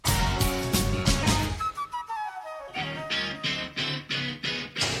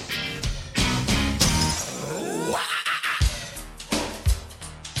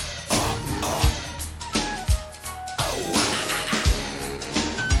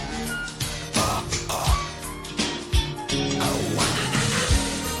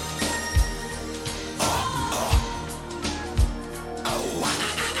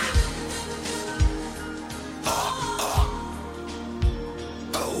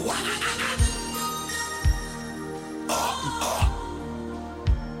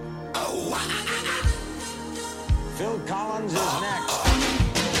Collins is next.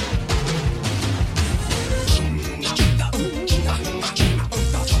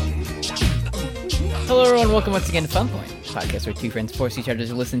 Hello everyone, welcome once again to Fun Point, a podcast where two friends force each other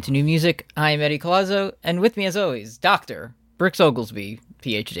to listen to new music. I am Eddie Colazzo, and with me as always, Dr. Brooks Oglesby,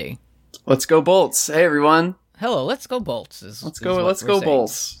 PhD. Let's go Bolts. Hey everyone. Hello, let's go Bolts. Let's go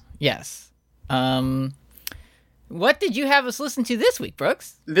Bolts. Yes. What did you have us listen to this week,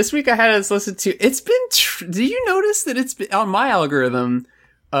 Brooks? This week I had us listen to, it's been, do you notice that it's been, on my algorithm,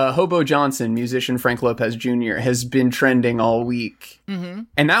 Hobo Johnson, musician Frank Lopez Jr., has been trending all week. Mm-hmm.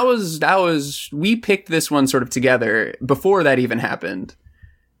 And that was, we picked this one sort of together before that even happened.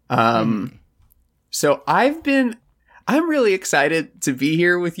 So I'm really excited to be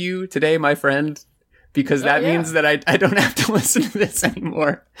here with you today, my friend, because that means that I don't have to listen to this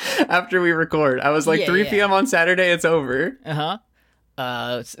anymore after we record. I was like, 3 p.m. on Saturday, it's over.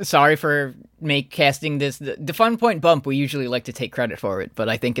 Sorry for casting this. The Fun Point bump, we usually like to take credit for it, but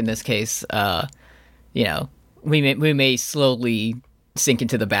I think in this case, we may slowly sink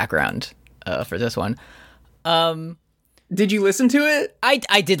into the background for this one. Did you listen to it?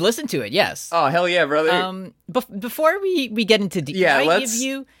 I did listen to it, yes. Oh, hell yeah, brother. Before we get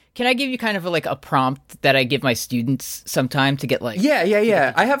into can I give you kind of a prompt that I give my students sometime to get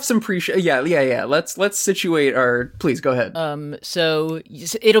Yeah. I have some yeah. Let's situate our, please go ahead. So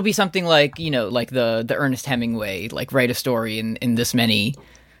it'll be something like, like the Ernest Hemingway, write a story in this many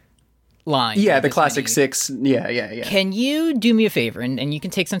lines. Yeah, the classic six. Yeah. Can you do me a favor, and you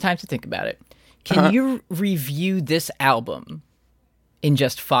can take some time to think about it. Can you review this album in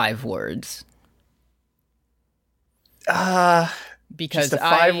just 5 words? Because just a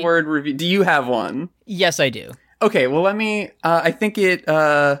 5-word review. Do you have one? Yes, I do. Okay, well, let me, I think it,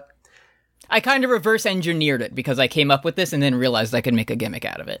 I kind of reverse engineered it because I came up with this and then realized I could make a gimmick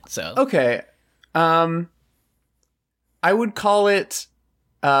out of it, so. Okay. I would call it,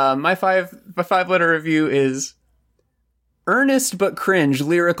 my 5-letter review is earnest but cringe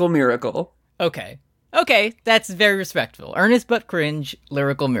lyrical miracle. Okay, that's very respectful. Earnest but cringe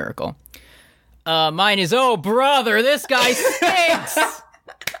lyrical miracle. Mine is, oh brother, this guy stinks!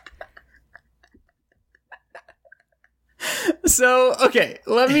 So, okay,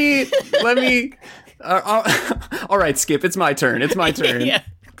 let me, all right, Skip, it's my turn. Yeah.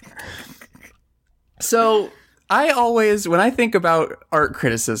 So, I always, when I think about art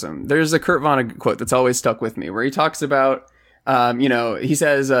criticism, there's a Kurt Vonnegut quote that's always stuck with me, where he talks about, he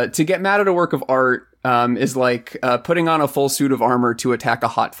says, to get mad at a work of art, is like putting on a full suit of armor to attack a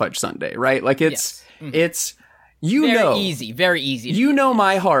hot fudge sundae, right? Like it's very easy. You know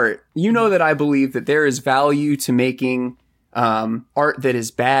my heart. You know that I believe that there is value to making art that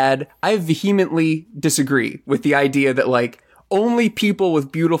is bad. I vehemently disagree with the idea that only people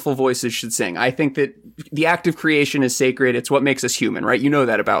with beautiful voices should sing. I think that the act of creation is sacred. It's what makes us human, right? You know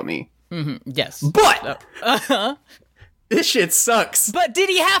that about me. Mm-hmm. Yes. But this shit sucks. But did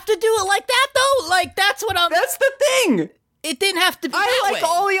he have to do it like that though? That's the thing. It didn't have to be I that like way.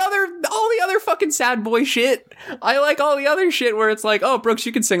 all the other fucking sad boy shit. I like all the other shit where it's like, oh, Brooks,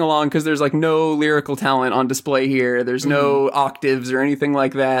 you can sing along because there's no lyrical talent on display here. There's no octaves or anything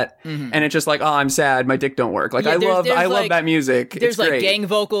like that. Mm-hmm. And it's just oh, I'm sad. My dick don't work. I love that music. There's it's great. Gang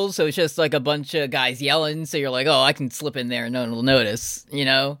vocals, so it's just a bunch of guys yelling. So you're oh, I can slip in there and no one will notice,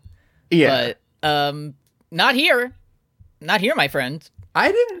 Yeah. But not here. Not here, my friend.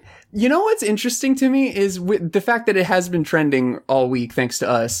 You know what's interesting to me is with the fact that it has been trending all week, thanks to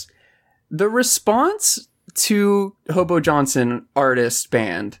us. The response to Hobo Johnson artist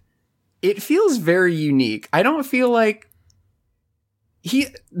band, it feels very unique. I don't feel like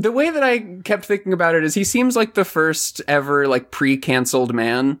the way that I kept thinking about it is he seems like the first ever pre-canceled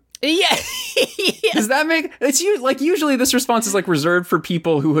man. Yeah. Does that make it's usually this response is reserved for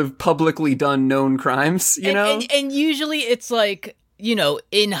people who have publicly done known crimes, you know? And usually it's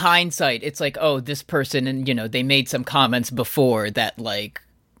in hindsight, it's oh, this person and they made some comments before that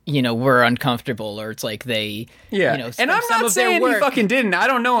were uncomfortable, or it's they and I'm not saying he fucking didn't. I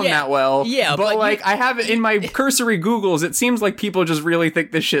don't know him that well. Yeah, but I have it in my cursory Googles. It seems like people just really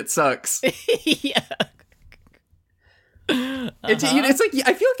think this shit sucks. Yeah. It's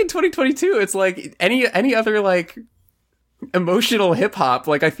I feel in 2022 it's any other emotional hip hop,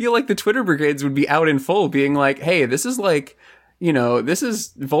 I feel the Twitter brigades would be out in full being hey, this is this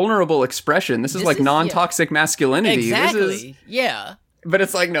is vulnerable expression, this is non-toxic masculinity. Exactly. Yeah. But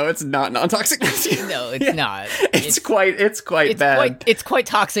it's no, it's not non-toxic masculinity. No, it's not. It's quite bad. It's quite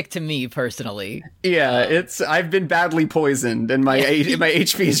toxic to me personally. Yeah, I've been badly poisoned, and my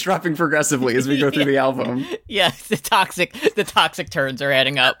HP is dropping progressively as we go through the album. Yeah, the toxic turns are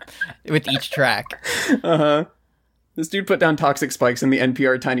adding up with each track. This dude put down Toxic Spikes in the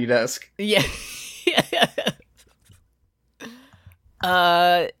NPR Tiny Desk. Yeah.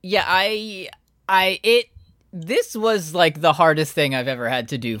 This was like the hardest thing I've ever had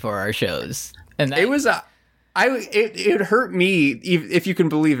to do for our shows. And it hurt me, if you can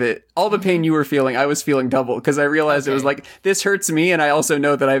believe it. All the pain you were feeling, I was feeling double, because I realized it was like, this hurts me, and I also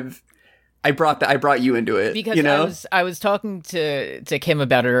know that I brought you into it. Because you know? I was talking to Kim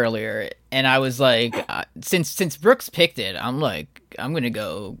about it earlier, and I was like, since Brooks picked it, I'm like, I'm gonna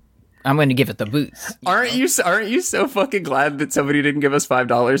give it the boots. Aren't you so fucking glad that somebody didn't give us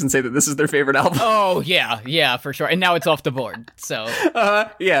 $5 and say that this is their favorite album? Oh yeah, for sure. And now it's off the board. So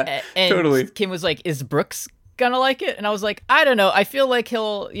yeah, and totally. Kim was like, "Is Brooks gonna like it?" And I was like, "I don't know. I feel like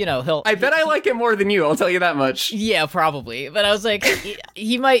he'll." I bet I like it more than you. I'll tell you that much. Yeah, probably. But I was like,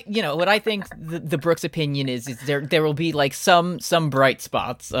 he might. What I think the Brooks opinion is there will be like some bright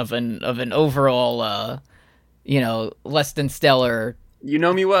spots of an overall less than stellar. You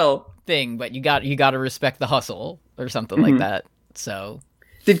know me well. Thing, but you got to respect the hustle or something like that. So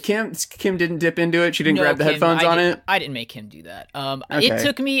did Kim didn't dip into it? She didn't grab the headphones on it? I didn't make him do that. Okay. It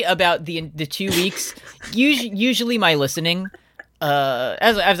took me about the 2 weeks. Usually my listening,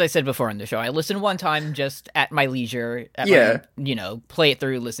 as I said before on the show, I listen one time just at my leisure. Play it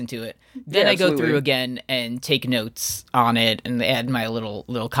through, listen to it. Then I go through again and take notes on it and add my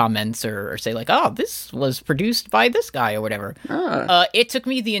little comments or say like, oh, this was produced by this guy or whatever. It took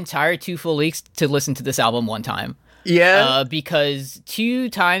me the entire 2 full weeks to listen to this album one time. Yeah. Because 2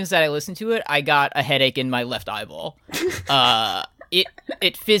 times that I listened to it, I got a headache in my left eyeball.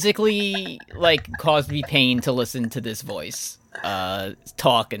 It physically like caused me pain to listen to this voice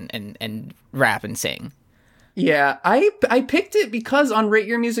talk and rap and sing. Yeah, I picked it because on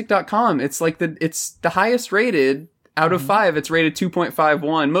rateyourmusic.com, it's like it's the highest rated out of 5. It's rated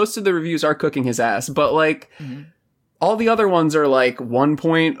 2.51. Most of the reviews are cooking his ass, but like all the other ones are like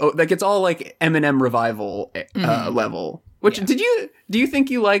 1.0. Like it's all like Eminem Revival level. Which do you think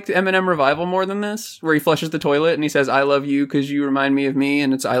you liked Eminem Revival more than this, where he flushes the toilet and he says "I love you because you remind me of me"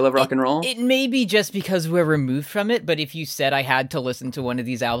 and it's "I love rock and roll"? It may be just because we're removed from it, but if you said I had to listen to one of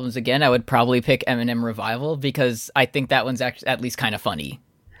these albums again, I would probably pick Eminem Revival because I think that one's actually at least kind of funny.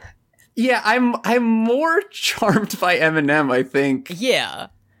 Yeah, I'm more charmed by Eminem, I think. Yeah.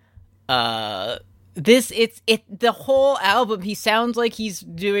 The whole album, he sounds like he's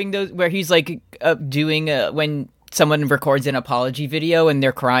doing those where he's like doing when someone records an apology video and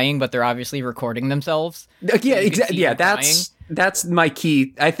they're crying, but they're obviously recording themselves. Yeah, exactly. Yeah, that's my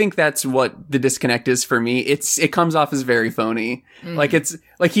key. I think that's what the disconnect is for me. It comes off as very phony. Like it's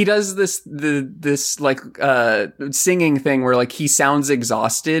like he does this singing thing where like he sounds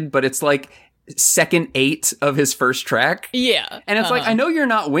exhausted, but it's like second 8 of his first track. Yeah. And it's like, I know you're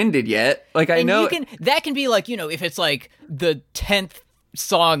not winded yet. Like I know that can be like, if it's like the 10th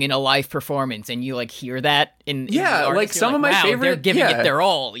song in a live performance and you like hear that in like some of my favorite, they're giving it their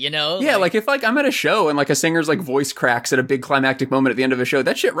all, like if like I'm at a show and like a singer's like voice cracks at a big climactic moment at the end of a show,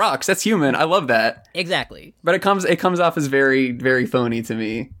 that shit rocks. That's human. I love that. Exactly. But it comes off as very, very phony to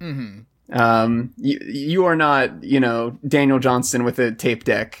me. You are not Daniel Johnston with a tape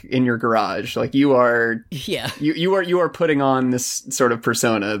deck in your garage. Like you are you are putting on this sort of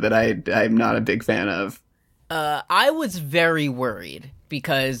persona that I'm not a big fan of. I was very worried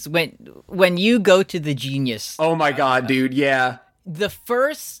because when you go to the Genius... Oh my god, dude, yeah. The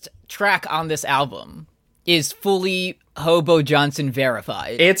first track on this album is fully Hobo Johnson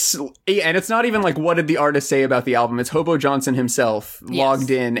verified. It's not even like, what did the artist say about the album? It's Hobo Johnson himself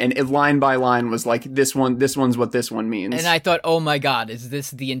logged in, and line by line was like, this one's what this one means. And I thought, oh my god, is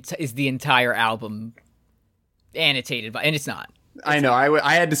the entire album annotated by... And it's not. I know.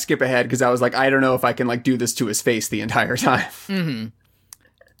 I had to skip ahead because I was like, I don't know if I can like do this to his face the entire time.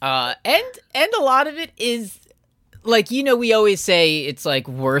 And a lot of it is like, we always say it's like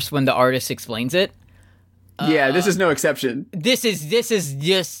worse when the artist explains it. Yeah, this is no exception. This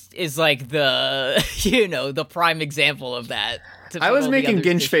is like the the prime example of that. I was making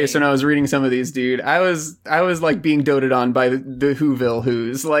Ginch face when I was reading some of these, dude. I was like being doted on by the Whoville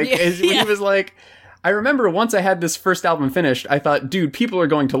Who's like when he was like, I remember once I had this first album finished, I thought, dude, people are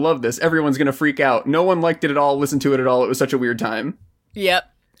going to love this. Everyone's going to freak out. No one liked it at all, listened to it at all. It was such a weird time.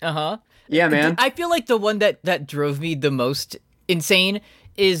 Yep. Yeah, man. I feel like the one that drove me the most insane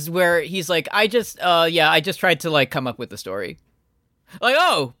is where he's like, I just tried to like come up with the story. Like,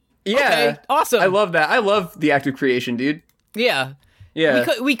 oh, yeah, okay, awesome. I love that. I love the act of creation, dude. Yeah.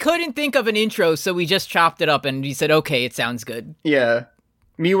 We couldn't think of an intro, so we just chopped it up and we said, okay, it sounds good. Yeah.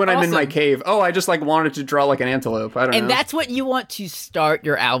 Me when I'm in my cave. Oh, I just like wanted to draw like an antelope. I don't know. And that's what you want to start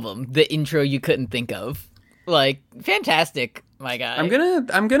your album, the intro you couldn't think of. Like, fantastic, my guy.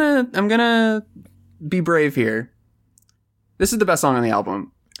 I'm gonna be brave here. This is the best song on the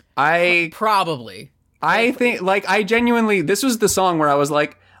album. Probably. I think, like, I genuinely, this was the song where I was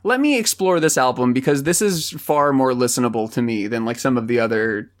like, let me explore this album because this is far more listenable to me than like some of the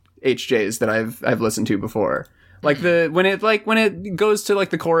other HJs that I've listened to before. Like when it goes to like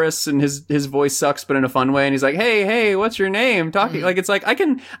the chorus and his voice sucks but in a fun way and he's like, hey, what's your name? Talking like it's like I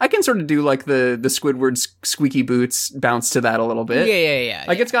can sort of do like the Squidward squeaky boots bounce to that a little bit. Yeah.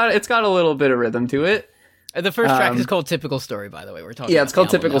 Like it's got a little bit of rhythm to it. The first track is called Typical Story, by the way. We're talking Yeah, about it's called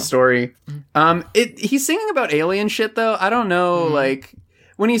the album Typical now. Story. He's singing about alien shit though. I don't know, like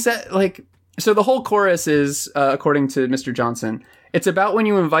when he said like so the whole chorus is according to Mr. Johnson, it's about when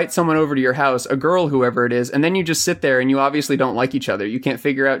you invite someone over to your house, a girl, whoever it is, and then you just sit there and you obviously don't like each other. You can't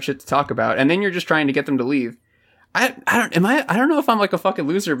figure out shit to talk about, and then you're just trying to get them to leave. I don't know if I'm like a fucking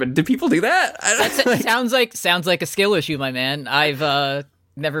loser, but do people do that? Sounds like a skill issue, my man. I've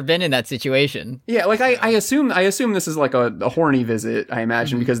never been in that situation. Yeah, like I assume this is like a horny visit, I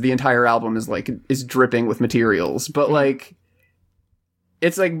imagine, because the entire album is dripping with materials. But like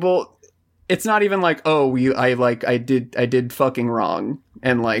it's like, well, it's not even like, oh, I did fucking wrong.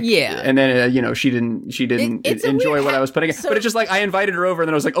 And like, yeah. And then, she didn't enjoy what I was putting in. So, but it's just like, I invited her over and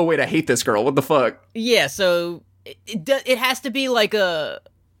then I was like, oh wait, I hate this girl. What the fuck? Yeah. So it has to be like a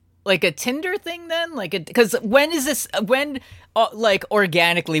Tinder thing then? Because when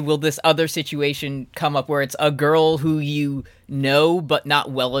organically will this other situation come up where it's a girl who you know, but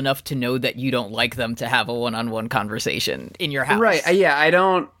not well enough to know that you don't like them to have a one-on-one conversation in your house? Right. Yeah. I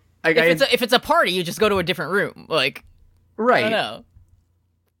don't. If it's a party, you just go to a different room. Like, right. I don't know.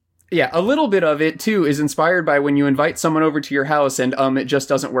 Yeah, a little bit of it too is inspired by when you invite someone over to your house and it just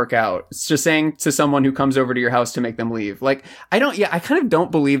doesn't work out. It's just saying to someone who comes over to your house to make them leave. Like, I kind of don't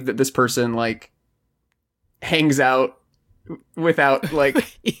believe that this person like hangs out without like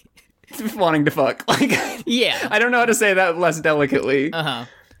wanting to fuck. Like, yeah, I don't know how to say that less delicately.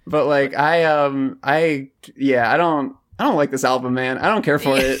 But like, I don't like this album, man. I don't care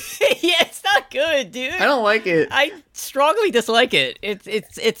for it. Yeah, it's not good, dude. I don't like it. I strongly dislike it.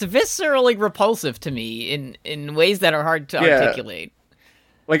 It's viscerally repulsive to me in ways that are hard to articulate.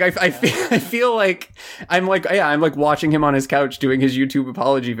 Like I feel like I'm like watching him on his couch doing his YouTube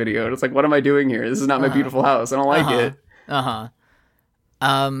apology video. And it's like, what am I doing here? This is not my beautiful house. I don't like it.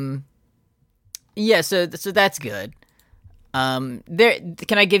 Yeah, so that's good. Can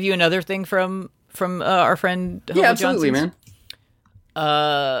I give you another thing from our friend Hobo absolutely, Johnson's?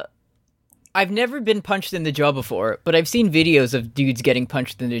 Man. I've never been punched in the jaw before, but I've seen videos of dudes getting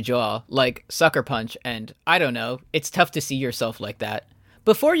punched in the jaw, like sucker punch, and I don't know, it's tough to see yourself like that.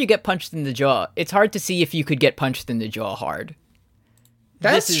 Before you get punched in the jaw, it's hard to see if you could get punched in the jaw hard.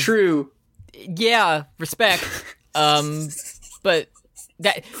 That's true. Yeah, respect. But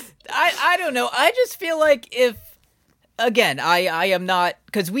that I don't know. I just feel like if again, I am not,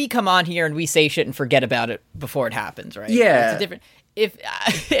 because we come on here and we say shit and forget about it before it happens, right? Yeah. It's a different. If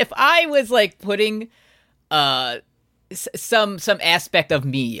I was like putting some aspect of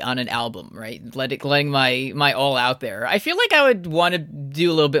me on an album, right, letting my all out there, I feel like I would want to do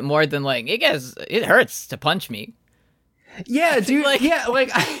a little bit more than like, hey guys, it hurts to punch me. Yeah, dude. Like, yeah,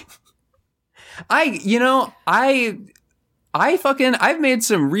 like I've made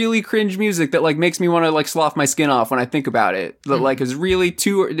some really cringe music that like makes me want to like slough my skin off when I think about it. That like is really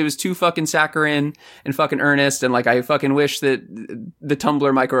it was too fucking saccharine and fucking earnest, and like I fucking wish that the Tumblr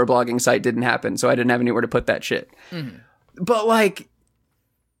microblogging site didn't happen, so I didn't have anywhere to put that shit. But like,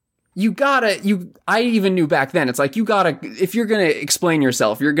 I even knew back then, it's like if you're gonna explain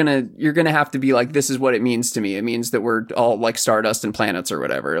yourself, you're gonna have to be like, this is what it means to me. It means that we're all like stardust and planets or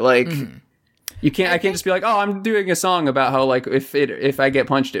whatever. Like. I can't just be like, oh, I'm doing a song about how like if I get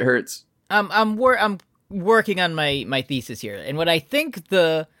punched, it hurts. I'm working on my thesis here, and what I think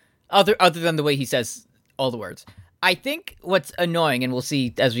the other than the way he says all the words, I think what's annoying, and we'll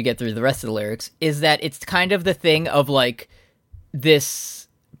see as we get through the rest of the lyrics, is that it's kind of the thing of like this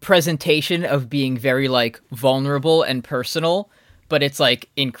presentation of being very like vulnerable and personal, but it's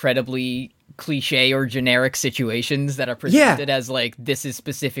like incredibly cliche or generic situations that are presented as like, this is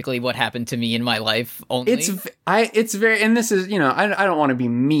specifically what happened to me in my life only. It's very, and this is, I don't want to be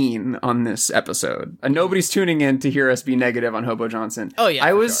mean on this episode. Nobody's tuning in to hear us be negative on Hobo Johnson. Oh yeah.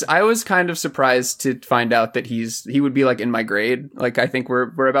 I was kind of surprised to find out that he would be like in my grade. Like, I think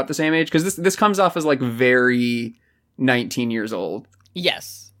we're about the same age, because this comes off as like very 19 years old.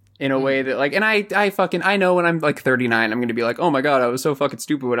 Yes. In a way that like, and I know when I'm like 39, I'm going to be like, oh my God, I was so fucking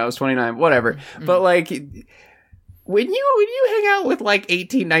stupid when I was 29, whatever. But like, when you hang out with like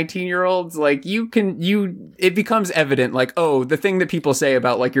 18, 19-year-olds, like it becomes evident, like, oh, the thing that people say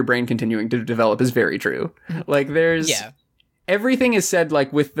about like your brain continuing to develop is very true. Like there's everything is said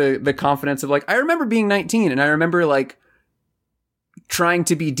like with the confidence of like, I remember being 19 and I remember like trying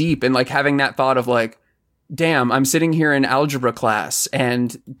to be deep and like having that thought of like, damn, I'm sitting here in algebra class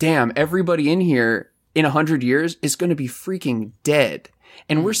and damn, everybody in here in 100 years is going to be freaking dead.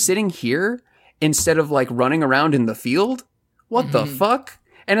 And we're sitting here instead of like running around in the field. What the fuck?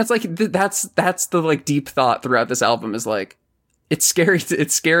 And it's like, that's the like deep thought throughout this album is like, it's scary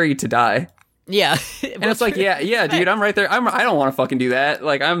to die. Yeah. And it's like, yeah, dude, I'm right there. I don't want to fucking do that.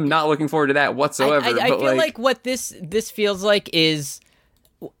 Like, I'm not looking forward to that whatsoever. I feel like what this feels like is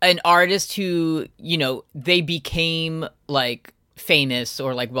an artist who, you know, they became like famous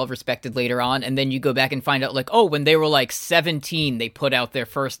or like well respected later on, and then you go back and find out like, oh, when they were like 17 they put out their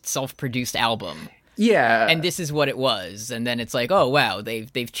first self-produced album. Yeah. And this is what it was. And then it's like, oh wow,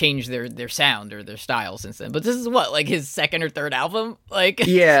 they've changed their sound or their style since then. But this is what, like his second or third album? Like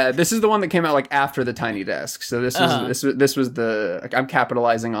yeah, this is the one that came out like after the Tiny Desk. So this was the like, I'm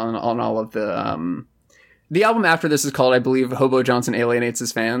capitalizing on all of the album after this is called, I believe, Hobo Johnson Alienates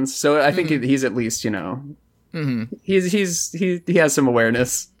His Fans. So I think he's at least, you know, he has some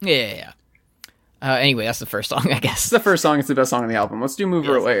awareness. Yeah. Anyway, that's the first song, I guess. It's the first song. It's the best song on the album. Let's do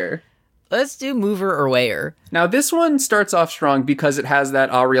Mover or Wayer. Let's do Mover or Wayer. Now, this one starts off strong because it has that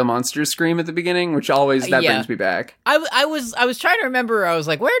Ah Real Monsters scream at the beginning, which always, that brings me back. I was trying to remember. I was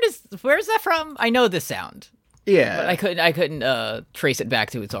like, where's that from? I know this sound. Yeah. But I couldn't trace it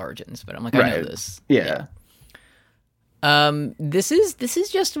back to its origins, but I'm like, I know this. Yeah. This is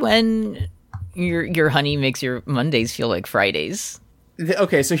just when your honey makes your Mondays feel like Fridays.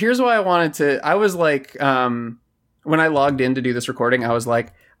 Okay, so here's why I was like, when I logged in to do this recording, I was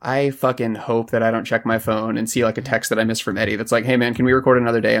like, I fucking hope that I don't check my phone and see like a text that I missed from Eddie that's like, hey man, can we record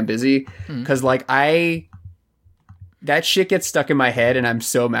another day? I'm busy. Cause like that shit gets stuck in my head and I'm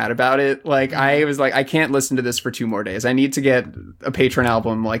so mad about it. Like I was like, I can't listen to this for 2 more days. I need to get a Patron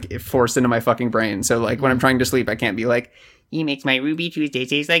album like forced into my fucking brain. So like when I'm trying to sleep, I can't be like, he makes my Ruby Tuesday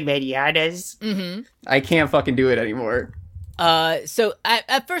taste like Mediatas. I can't fucking do it anymore. So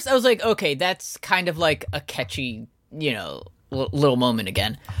at first I was like, okay, that's kind of like a catchy, you know, little moment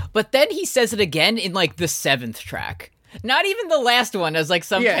again. But then he says it again in like the 7th track. Not even the last one as like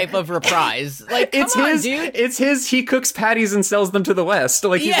some type of reprise. Like, come on, dude. It's his, he cooks patties and sells them to the West.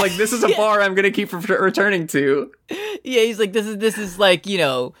 Like, he's like, this is a bar I'm going to keep returning to. Yeah, he's like, this is like, you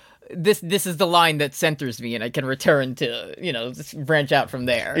know, this is the line that centers me and I can return to, you know, just branch out from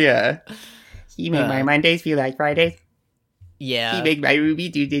there. Yeah. He made my Mondays feel like Fridays. Yeah. He made my Ruby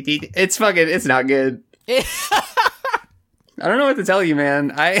do. It's fucking, it's not good. I don't know what to tell you,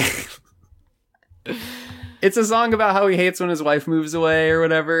 man. It's a song about how he hates when his wife moves away or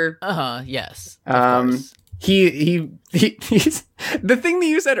whatever. Yes. He's the thing that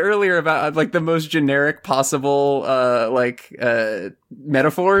you said earlier about like the most generic possible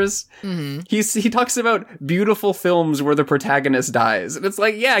metaphors. He talks about beautiful films where the protagonist dies, and it's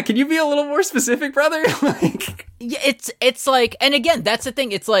like, yeah, can you be a little more specific, brother? Like, yeah, it's like, and again, that's the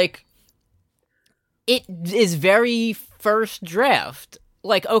thing. It's like it is very first draft.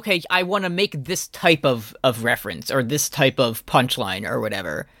 Like, okay, I want to make this type of reference or this type of punchline or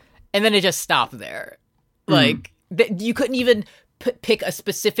whatever, and then it just stopped there. Like, you couldn't even pick a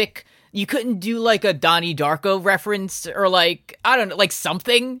specific... You couldn't do, like, a Donnie Darko reference or, like, I don't know, like,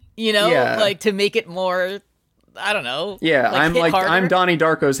 something, you know? Yeah. Like, to make it more, I don't know. Yeah, like, I'm Donnie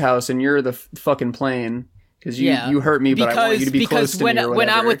Darko's house and you're the fucking plane. Because you hurt me, but I want you to be close to me or whatever. Because when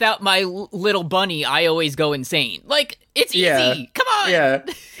I'm without my little bunny, I always go insane. Like, it's easy. Come on. Yeah.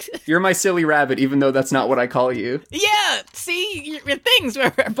 You're my silly rabbit, even though that's not what I call you. Yeah. See? Your things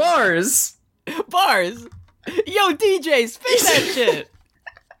were... Bars. Yo, DJ, spin that shit.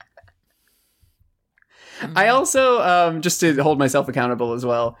 I also, just to hold myself accountable as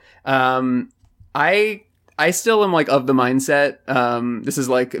well, I still am like of the mindset, this is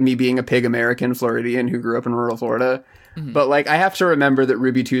like me being a pig American Floridian who grew up in rural Florida, but like I have to remember that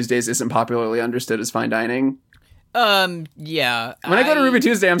Ruby Tuesdays isn't popularly understood as fine dining. Yeah. When I go to Ruby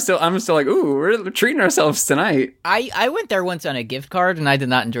Tuesday, I'm still like, ooh, we're treating ourselves tonight. I went there once on a gift card and I did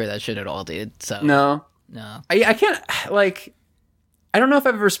not enjoy that shit at all, dude. So No. I can't, like, I don't know if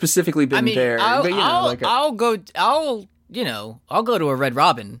I've ever specifically been there. I'll but, I'll go to a Red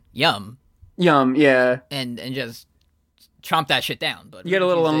Robin. Yum, yeah. And just chomp that shit down. But you get a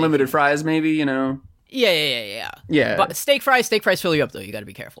little unlimited fries, maybe, you know? Yeah. Yeah. But steak fries fill you up, though. You gotta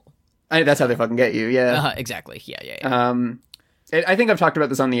be careful. That's how they fucking get you, yeah. Exactly. Yeah. I think I've talked about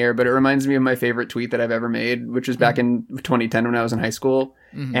this on the air, but it reminds me of my favorite tweet that I've ever made, which was back in 2010 when I was in high school.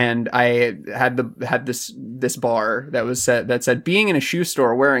 And I had this bar that said being in a shoe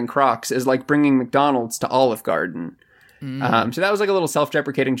store wearing Crocs is like bringing McDonald's to Olive Garden. So that was like a little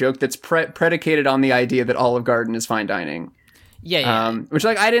self-deprecating joke that's predicated on the idea that Olive Garden is fine dining. Yeah. Which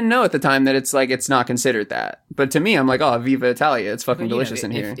like I didn't know at the time that it's like it's not considered that, but to me I'm like, oh, Viva Italia, it's fucking delicious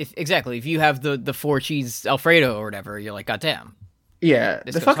in here. Exactly. If you have the 4 cheese Alfredo or whatever, you're like, God damn. Yeah,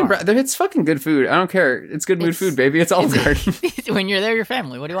 the fucking it's fucking good food. I don't care. It's good mood food, baby. It's Olive Garden. When you're there, your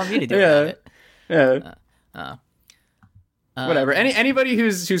family. What do you want me to do about it? Yeah. Whatever. Anybody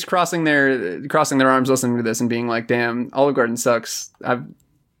who's crossing their arms listening to this and being like, "Damn, Olive Garden sucks." I'll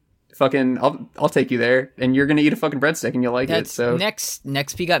take you there, and you're gonna eat a fucking breadstick, and you'll like it. So next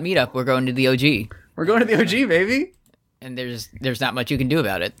PGOT meetup, we're going to the OG. We're going to the OG, baby. And there's not much you can do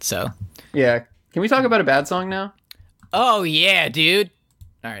about it. So yeah, can we talk about a bad song now? Oh yeah, dude.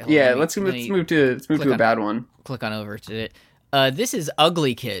 All right. Yeah, let's move to a bad one. Click on over to it. This is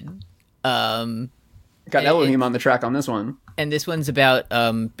Ugly Kid. Got Elohim on the track on this one. And this one's about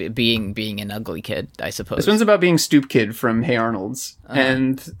being an ugly kid, I suppose. This one's about being Stoop Kid from Hey Arnold's.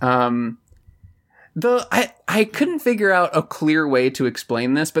 And I couldn't figure out a clear way to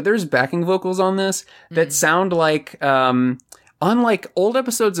explain this, but there's backing vocals on this that sound like on like old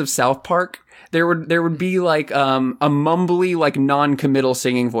episodes of South Park. There would be like a mumbly, like non-committal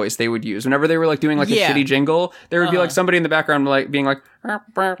singing voice they would use whenever they were like doing like a shitty jingle. There would be like somebody in the background like being like like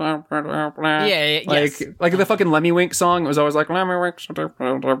the fucking Lemmy song. It was always like Lemmy like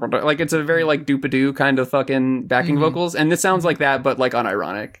it's a very like doopadoo kind of fucking backing vocals, and this sounds like that but like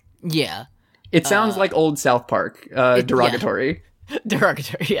unironic. Yeah, it sounds like old South Park derogatory. Yeah.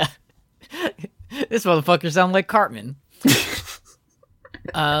 Derogatory, yeah. This motherfucker sound like Cartman.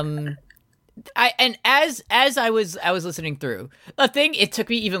 As I was listening through the thing, it took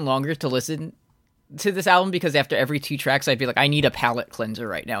me even longer to listen to this album because after every 2 tracks, I'd be like, I need a palate cleanser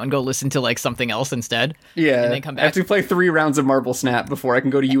right now and go listen to like something else instead. Yeah, and then come back. I have to play 3 rounds of Marble Snap before I can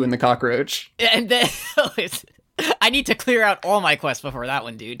go to You and the Cockroach. And then I need to clear out all my quests before that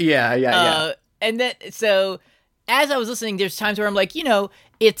one, dude. Yeah. And then so as I was listening, there's times where I'm like,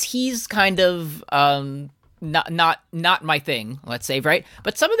 he's kind of not my thing, let's say, right?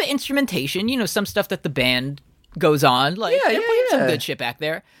 But some of the instrumentation, some stuff that the band goes on, like they're playing some good shit back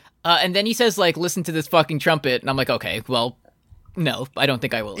there. And then he says, like, listen to this fucking trumpet, and I'm like, okay, well, no, I don't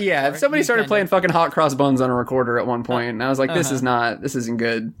think I will. Yeah, somebody started playing fucking Hot Cross Buns on a recorder at one point, and I was like, this isn't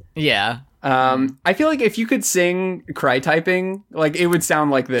good. Yeah. I feel like if you could sing Cry Typing, like, it would sound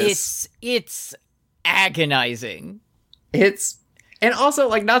like this. It's agonizing. And also,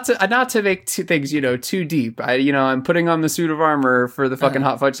 like, not to make things, too deep. I'm putting on the suit of armor for the fucking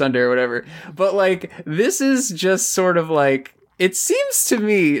Hot Fudge Sundae or whatever. But, like, this is just sort of like, it seems to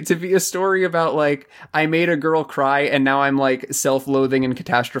me to be a story about, like, I made a girl cry and now I'm, like, self-loathing and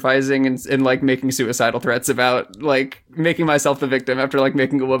catastrophizing and like, making suicidal threats about, like, making myself the victim after, like,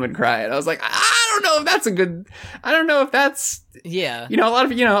 making a woman cry. And I was like, I don't know if that's... Yeah. A lot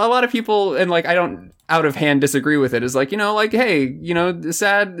of people, and, like, I don't... out of hand disagree with it is like, like, hey, the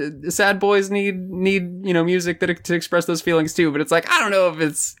sad boys need music to express those feelings too. But it's like, I don't know if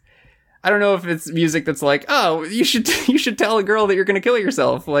it's music that's like, oh, you should tell a girl that you're going to kill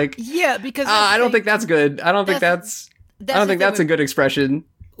yourself. Like, yeah, because I don't think that's good. I don't think that's a good expression.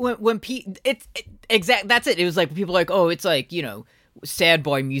 When that's it. It was like people are like, oh, it's like, sad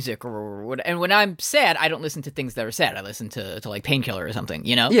boy music or what, and when I'm sad, I don't listen to things that are sad. I listen to like Painkiller or something,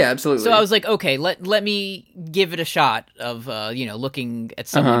 Yeah, absolutely. So I was like, okay, let me give it a shot of looking at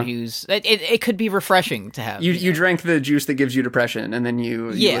someone who's it could be refreshing to have. You drank the juice that gives you depression, and then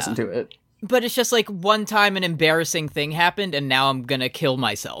you listen to it. But it's just like one time an embarrassing thing happened, and now I'm gonna kill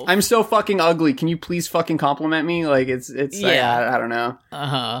myself. I'm so fucking ugly. Can you please fucking compliment me? Like it's I don't know.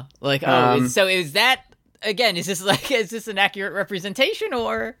 Like so is that. Again, is this an accurate representation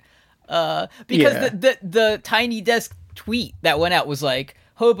or because the Tiny Desk tweet that went out was like,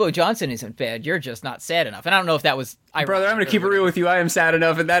 Hobo Johnson isn't bad, you're just not sad enough. And I don't know if that was brother, I'm gonna keep it real with you. I am sad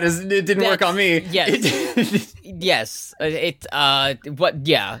enough, and it didn't work on me. Yes. Yes.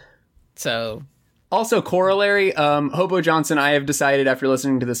 So also, corollary, Hobo Johnson, I have decided after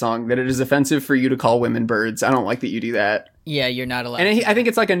listening to the song that it is offensive for you to call women birds. I don't like that you do that. Yeah, you're not allowed. And I think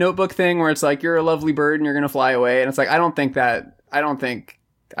it's like a Notebook thing where it's like, you're a lovely bird and you're going to fly away. And it's like, I don't think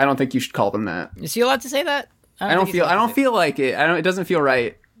you should call them that. Is he allowed to say that? I don't feel like it. It doesn't feel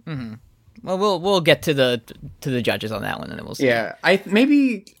right. Mm-hmm. Well, we'll get to the judges on that one, and then we'll see. Yeah, I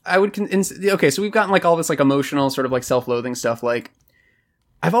would. Okay, so we've gotten like all this like emotional sort of like self-loathing stuff. Like,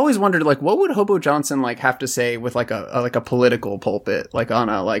 I've always wondered, like, what would Hobo Johnson like have to say with like a political pulpit, like on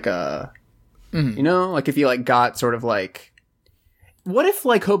a like a, you know, like if he like got sort of like, what if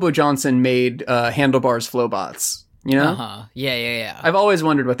like Hobo Johnson made Handlebars Flowbots, you know? Yeah. I've always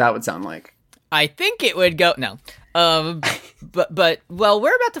wondered what that would sound like. I think it would go no. But well,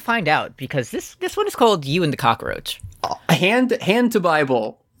 we're about to find out because this one is called "You and the Cockroach." Hand to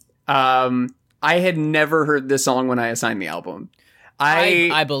Bible. I had never heard this song when I assigned the album.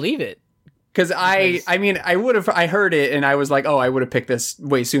 I believe it. Because I heard it and I was like, oh, I would have picked this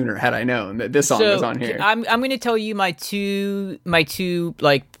way sooner had I known that this song was on here. I'm going to tell you my two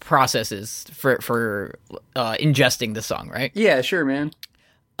like processes for ingesting the song, right? Yeah, sure, man.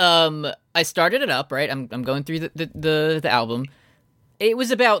 I started it up, right? I'm going through the album. It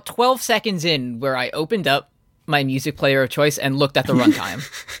was about 12 seconds in where I opened up my music player of choice and looked at the runtime.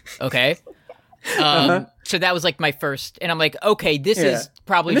 Okay. So that was like my first, and I'm like, okay, this is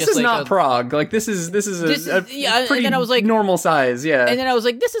probably this just is like not prog. Like this is a pretty and then I was like, normal size, yeah. And then I was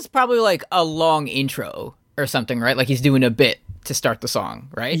like, this is probably like a long intro or something, right? Like he's doing a bit to start the song,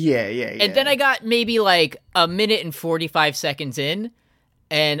 right? Yeah. And then I got maybe like a minute and 45 seconds in,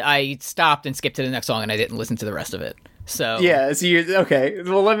 and I stopped and skipped to the next song, and I didn't listen to the rest of it. So yeah, so you okay?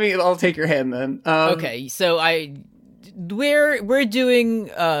 Well, I'll take your hand then. Okay, so we're doing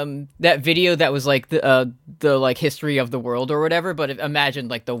that video that was like the like history of the world or whatever, but imagine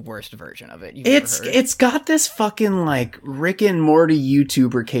like the worst version of it. It's got this fucking like Rick and Morty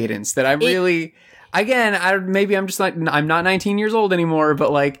YouTuber cadence that I really. Again, I'm just like, I'm not 19 years old anymore,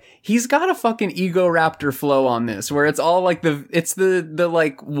 but like, he's got a fucking Ego Raptor flow on this, where it's all like the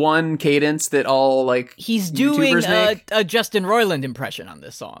like one cadence that all like he's doing YouTubers make. A Justin Roiland impression on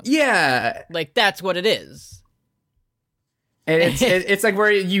this song. Yeah. Like, that's what it is. And it's like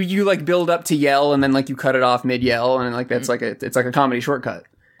where you like build up to yell and then like you cut it off mid yell and like that's like it's like a comedy shortcut.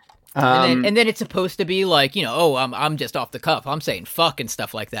 And then it's supposed to be like, you know, oh, I'm just off the cuff. I'm saying fuck and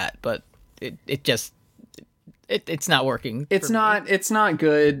stuff like that, but it's not working. It's not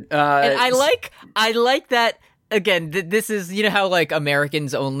good. And I like that. Again, this is, you know how like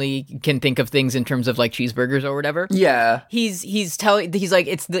Americans only can think of things in terms of like cheeseburgers or whatever. Yeah, he's like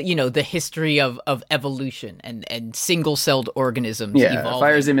it's the, you know, the history of evolution and single celled organisms. Yeah, evolving.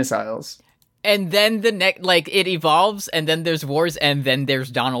 fires and missiles. And then the next, like it evolves, and then there's wars, and then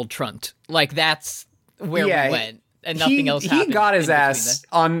there's Donald Trump. Like that's where we went. And nothing else happened. He got his ass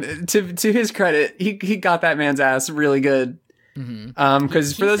on, to his credit, he got that man's ass really good.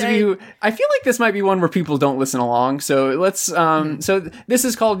 Because for those of you, I feel like this might be one where people don't listen along. So let's, so this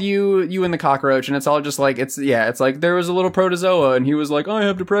is called You and the Cockroach, and it's all just like, it's like there was a little protozoa, and he was like, oh, I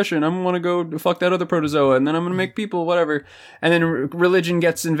have depression, I'm gonna go fuck that other protozoa, and then I'm gonna make people, whatever. And then religion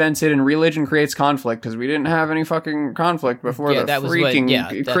gets invented, and religion creates conflict, because we didn't have any fucking conflict before the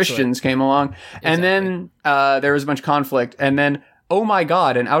freaking Christians came along. Exactly. And then, there was a bunch of conflict, and then, oh my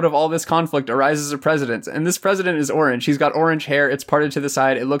god, and out of all this conflict arises a president. And this president is orange. He's got orange hair. It's parted to the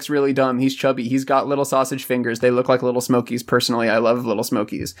side. It looks really dumb. He's chubby. He's got little sausage fingers. They look like little Smokies. Personally, I love little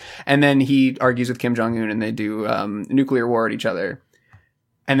Smokies. And then he argues with Kim Jong-un and they do nuclear war at each other.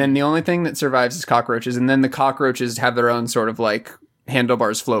 And then the only thing that survives is cockroaches. And then the cockroaches have their own sort of like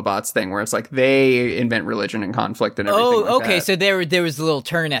Handlebars Flowbots thing where it's like they invent religion and conflict and everything. Oh, okay. So there was a little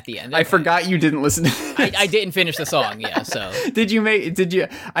turn at the end. Okay. I forgot you didn't listen to this. I didn't finish the song. Yeah. So did you?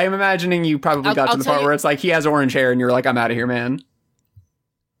 I am imagining you probably got to the part where it's like he has orange hair and you're like, I'm out of here, man.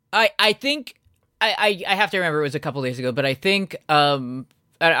 I think I have to remember it was a couple days ago, but I think I'm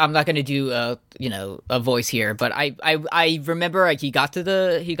not going to do a voice here, but I remember like he got to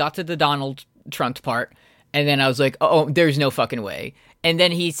the Donald Trump part. And then I was like, oh, there's no fucking way. And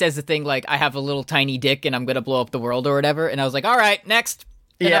then he says the thing like, I have a little tiny dick and I'm going to blow up the world or whatever. And I was like, all right, next.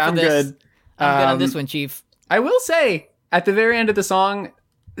 Yeah, I'm good. I'm good on this one, Chief. I will say, at the very end of the song,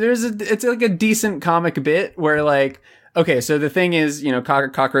 it's like a decent comic bit where like, okay, so the thing is, you know,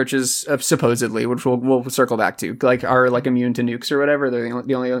 cockroaches supposedly, which we'll circle back to, like are like immune to nukes or whatever. They're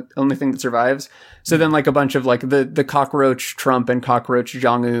the only thing that survives. So then like a bunch of like the cockroach Trump and cockroach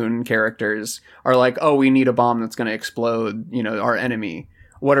Jong-un characters are like, oh, we need a bomb that's going to explode, you know, our enemy.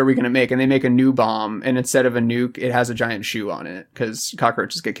 What are we going to make? And they make a new bomb, and instead of a nuke, it has a giant shoe on it because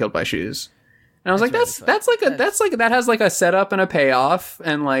cockroaches get killed by shoes. And I was like, that has like a setup and a payoff,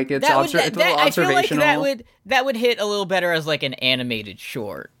 and like it's a little observational. I feel like that would hit a little better as like an animated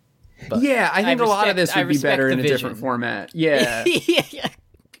short. But yeah, I think a lot of this would be better in a different format. Yeah.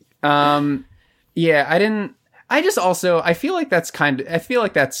 Yeah, I feel like that's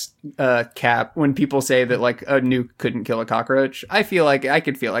cap when people say that like a nuke couldn't kill a cockroach. I could feel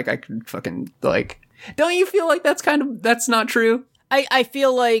like I could fucking like, don't you feel like that's not true? I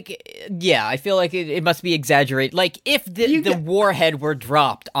feel like, yeah, I feel like it must be exaggerated. Like, if the warhead were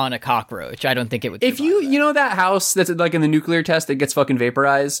dropped on a cockroach, I don't think it would. If you know that house that's like in the nuclear test that gets fucking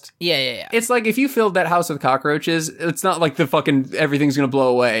vaporized? Yeah. It's like if you filled that house with cockroaches, it's not like the fucking everything's gonna blow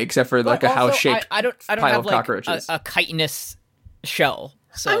away except for like a house shaped I don't pile have of like cockroaches. a chitinous shell.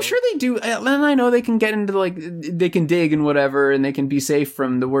 So. I'm sure they do, and I know they can get into like they can dig and whatever, and they can be safe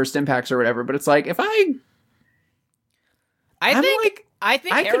from the worst impacts or whatever. But it's like if I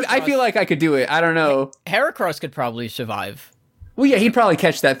feel like I could do it. I don't know. Heracross could probably survive. Well, yeah, he'd probably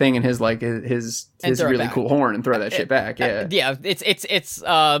catch that thing in his like his really cool horn and throw that shit back. Yeah, yeah. It's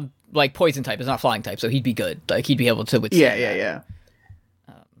like poison type. It's not flying type, so he'd be good. Like he'd be able to withstand. Yeah.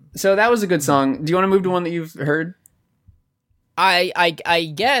 So that was a good song. Do you want to move to one that you've heard?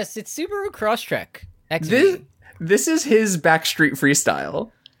 I guess it's Subaru Crosstrek. This is his Backstreet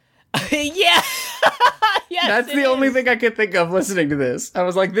freestyle. Yeah. Yes, that's the only thing I could think of listening to this. I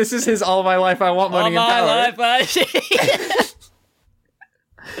was like, this is his All My Life I Want Money and Power.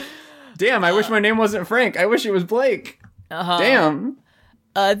 Damn, I wish my name wasn't Frank. I wish it was Blake. Damn.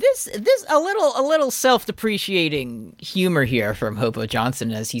 This a little self-depreciating humor here from Hobo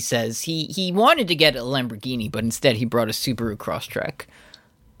Johnson, as he says he wanted to get a Lamborghini, but instead he brought a Subaru Crosstrek.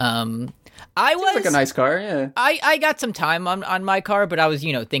 Seems like a nice car, yeah. I got some time on my car, but I was,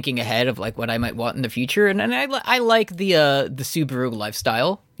 thinking ahead of like what I might want in the future, and I like the Subaru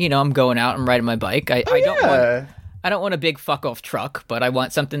lifestyle. I'm going out, I'm riding my bike. I don't want a big fuck off truck, but I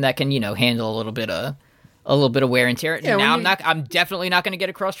want something that can, handle a little bit of wear and tear. Yeah, now I'm definitely not going to get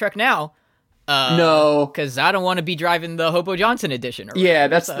a Crosstrek now. No, because I don't want to be driving the Hobo Johnson edition. Yeah,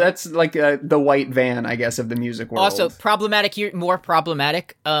 that's like the white van, I guess, of the music world. Also, problematic here, more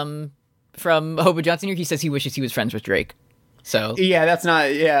problematic. From Hobo Johnson here, he says he wishes he was friends with Drake. So yeah, that's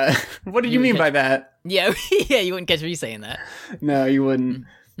not. Yeah, what did you mean by that? Yeah, you wouldn't catch me saying that. No, you wouldn't.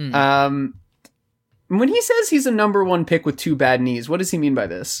 When he says he's a number one pick with 2 bad knees, what does he mean by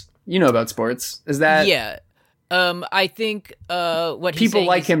this? You know about sports. Is that I think what people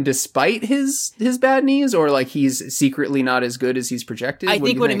like him despite his bad knees, or like he's secretly not as good as he's projected? I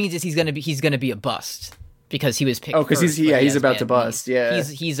think what it means is he's gonna be a bust because he was picked. Oh, because he's about to bust. Knees. Yeah,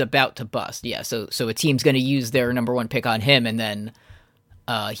 he's about to bust. Yeah, so a team's gonna use their number one pick on him, and then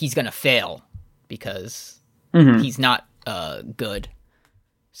he's gonna fail because he's not good.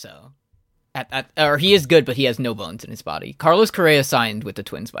 So. Or he is good, but he has no bones in his body. Carlos Correa signed with the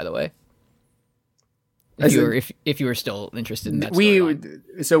Twins, by the way. If you were still interested in that,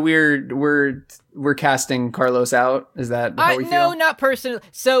 we're casting Carlos out. Is that how we feel? No, not personally.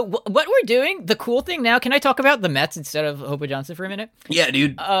 So what we're doing, the cool thing now. Can I talk about the Mets instead of Hobo Johnson for a minute? Yeah,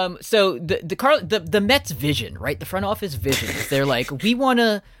 dude. So the Mets vision, right? The front office vision is they're like, we want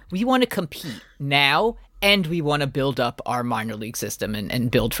to compete now. And we want to build up our minor league system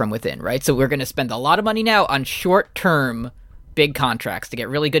and build from within, right? So we're going to spend a lot of money now on short-term big contracts to get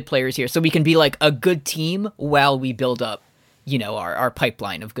really good players here so we can be like a good team while we build up, our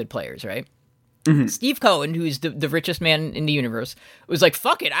pipeline of good players, right? Mm-hmm. Steve Cohen, who's the richest man in the universe, was like,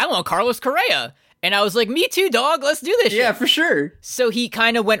 fuck it, I want Carlos Correa. And I was like, me too, dog, let's do this shit. Yeah, for sure. So he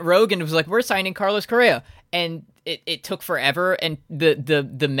kind of went rogue and was like, we're signing Carlos Correa. And it took forever, and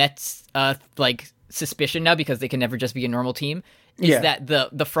the Mets, suspicion now, because they can never just be a normal team, is that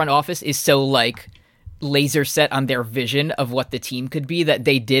the front office is so like laser set on their vision of what the team could be that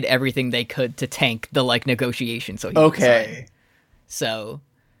they did everything they could to tank the like negotiation. So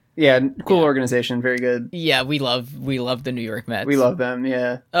cool organization, very good. Yeah, we love the New York Mets. We love them.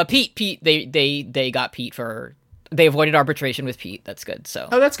 Yeah. Pete, they got Pete they avoided arbitration with Pete. That's good. So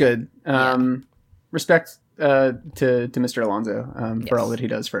that's good. Respect to Mr. Alonso for all that he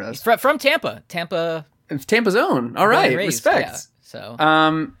does for us. From Tampa's own. All right, respect. Yeah,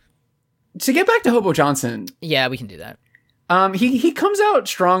 so to get back to Hobo Johnson, yeah, we can do that. He comes out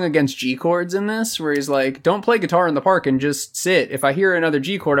strong against G chords in this, where he's like, "Don't play guitar in the park and just sit. If I hear another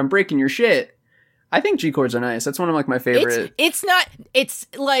G chord, I'm breaking your shit." I think G chords are nice. That's one of like my favorite. It's not. It's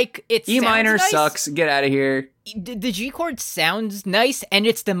like it's E minor nice. Sucks. Get out of here. The G chord sounds nice, and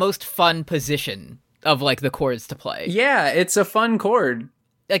it's the most fun position of like the chords to play. Yeah, it's a fun chord.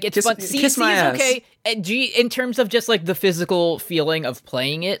 Like it's fun. C is okay. And G, in terms of just like the physical feeling of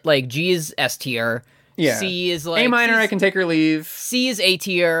playing it, like G is S tier. Yeah. C is like A minor. I can take or leave. C is A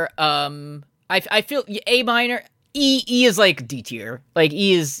tier. I feel A minor. E is like D tier. Like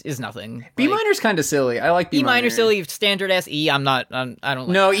E is nothing. B minor's kind of silly. I like B minor. E minor silly. Standard S. E. I don't. Like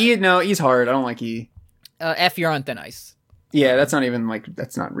no, E. No, E's hard. I don't like E. F, you're on thin ice. Yeah, that's not even like,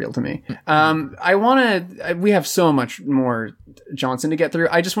 that's not real to me. We have so much more Johnson to get through.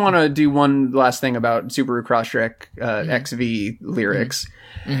 I just want to do one last thing about Subaru Crosstrek XV lyrics.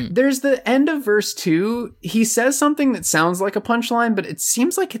 There's the end of verse 2. He says something that sounds like a punchline, but it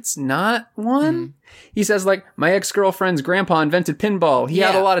seems like it's not one. He says like, my ex-girlfriend's grandpa invented pinball. He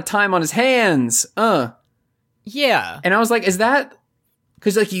had a lot of time on his hands. Yeah. And I was like, is that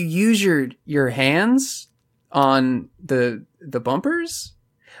because like you use your hands on the bumpers?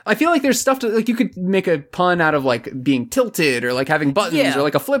 I feel like there's stuff to like, you could make a pun out of like being tilted or like having buttons or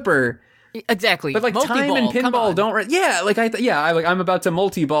like a flipper. Exactly. But like multi-ball, time and pinball don't like I'm about to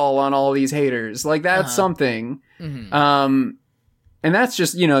multi-ball on all these haters. Like that's something. And that's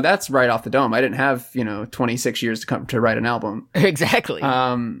just, that's right off the dome. I didn't have, 26 years to come to write an album. Exactly.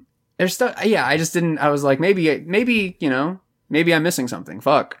 There's stuff. Yeah. I just didn't, I was like, maybe, maybe I'm missing something.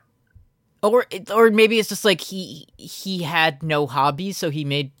 Fuck. Or maybe it's just like he had no hobbies, so he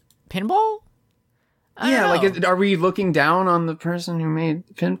made pinball? Like, are we looking down on the person who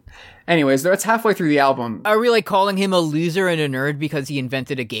made pin? Anyways, that's halfway through the album. Are we like calling him a loser and a nerd because he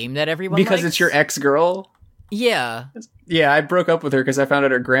invented a game that everyone Because likes? it's your ex-girl? Yeah. Yeah, I broke up with her because I found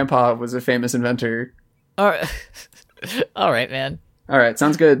out her grandpa was a famous inventor. All right, man. All right,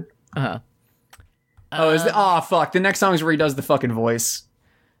 sounds good. Uh-huh. Fuck. The next song is where he does the fucking voice.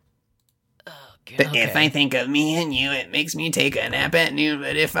 Okay. If I think of me and you, it makes me take a nap at noon.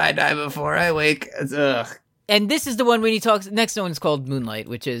 But if I die before I wake, ugh. And this is the one when he talks. Next one's called Moonlight,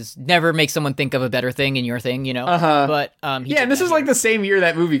 which is never make someone think of a better thing in your thing, But and this is like the same year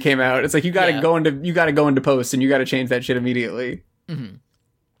that movie came out. It's like you gotta go into post and you gotta change that shit immediately.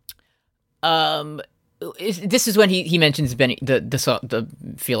 This is when he mentions the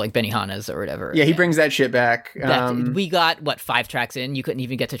feel like Benihana's or whatever. Yeah, he brings that shit back. We got 5 tracks in. You couldn't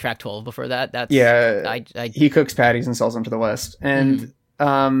even get to track 12 before that. That's he cooks patties and sells them to the West. And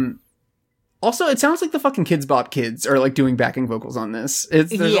also, it sounds like the fucking Kids Bop Kids are like doing backing vocals on this.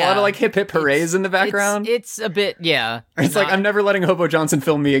 There's a lot of like hip hip hoorays in the background. It's a bit It's like I'm never letting Hobo Johnson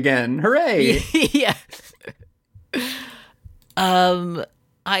film me again. Hooray! Yeah.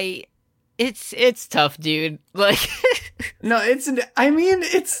 It's tough, dude. Like, no, it's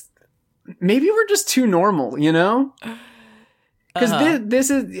maybe we're just too normal, Because this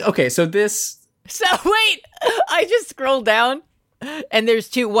is okay. So wait, I just scrolled down, and there's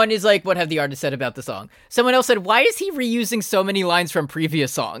 2. One is like, what have the artist said about the song? Someone else said, why is he reusing so many lines from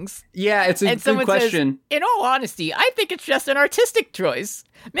previous songs? Yeah, it's a good question. Says, in all honesty, I think it's just an artistic choice.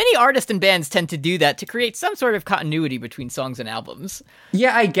 Many artists and bands tend to do that to create some sort of continuity between songs and albums.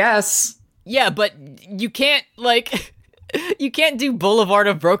 Yeah, I guess. Yeah, but you can't, you can't do Boulevard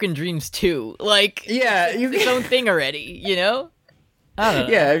of Broken Dreams 2. Like, it's its own thing already, I don't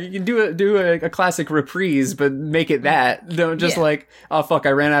know. Yeah, you can do a classic reprise, but make it that. Don't just oh fuck,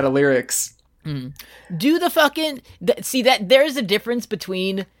 I ran out of lyrics. Do the fucking... See, that there's a difference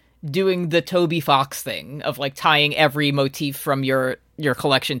between doing the Toby Fox thing of, like, tying every motif from your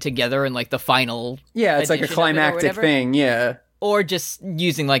collection together in, like, the final... Yeah, it's like a climactic thing, yeah. Or just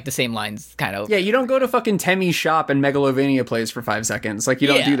using, like, the same lines, kind of. Yeah, you don't go to fucking Temmie's shop and Megalovania plays for 5 seconds. Like, you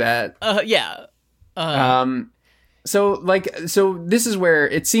don't do that. So this is where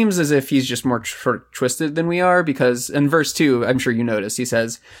it seems as if he's just more twisted than we are, because in verse 2, I'm sure you noticed, he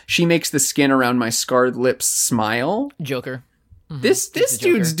says, she makes the skin around my scarred lips smile. Joker. This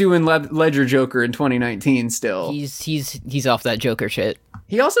dude's doing Ledger Joker in 2019 still. He's off that Joker shit.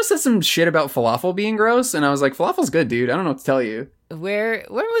 He also said some shit about falafel being gross, and I was like, falafel's good, dude. I don't know what to tell you. When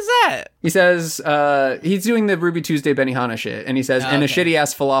was that? He says, he's doing the Ruby Tuesday Benihana shit, and he says, and a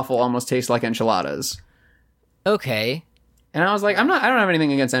shitty-ass falafel almost tastes like enchiladas. Okay. And I was like, I don't have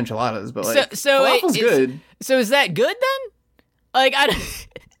anything against enchiladas, but like, falafel's good. So is that good then? Like,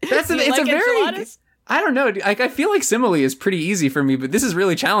 it's a very... I don't know. I feel like simile is pretty easy for me, but this is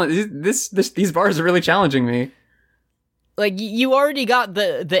really challenging. These bars are really challenging me. Like, you already got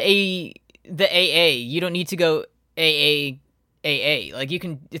the AA. You don't need to go AA. Like,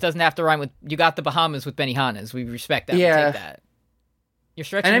 it doesn't have to rhyme with, you got the Bahamas with Benihana's. We respect that. Yeah. We'll take that. You're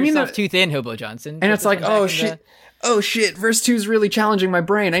stretching yourself too thin, Hobo Johnson. And it's like, oh shit, verse 2 is really challenging my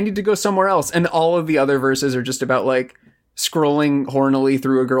brain. I need to go somewhere else. And all of the other verses are just about, like, scrolling hornily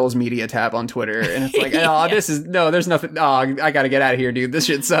through a girl's media tab on Twitter. And it's like, there's nothing. Oh, I gotta get out of here, dude. This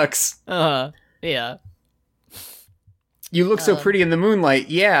shit sucks. Yeah. You look so pretty in the moonlight.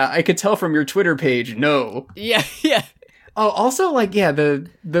 Yeah, I could tell from your Twitter page. No. Yeah. Oh, also, like, yeah,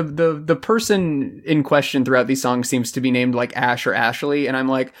 the person in question throughout these songs seems to be named, like, Ash or Ashley, and I'm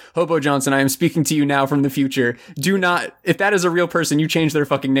like, Hobo Johnson, I am speaking to you now from the future. Do not, if that is a real person, you change their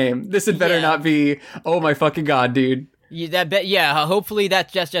fucking name. This had better not be, oh my fucking god, dude. Hopefully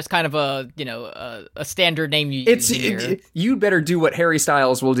that's just kind of a a standard name you use here. You better do what Harry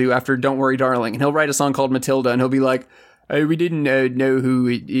Styles will do after "Don't Worry, Darling," and he'll write a song called Matilda, and he'll be like, we didn't know who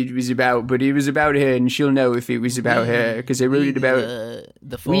it was about, but it was about her, and she'll know if it was about her because I wrote it about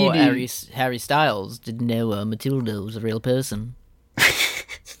the four Harry Styles didn't know Matilda was a real person.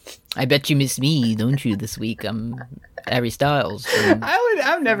 I bet you miss me, don't you? This week I'm Harry Styles.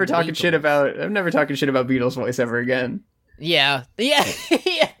 I'm never talking shit about Beatles voice ever again. Yeah.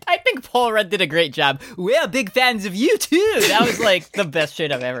 I think Paul Rudd did a great job. We're big fans of you too. That was like the best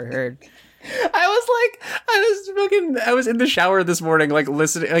shit I've ever heard. I was in the shower this morning, like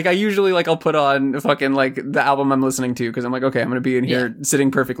listening, like I usually like I'll put on fucking like the album I'm listening to because I'm like, okay, I'm gonna be in here sitting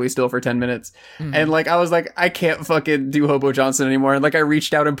perfectly still for 10 minutes. And like I was like, I can't fucking do Hobo Johnson anymore. And like I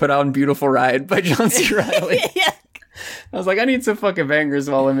reached out and put on Beautiful Ride by John C. Reilly. I was like, I need some fucking bangers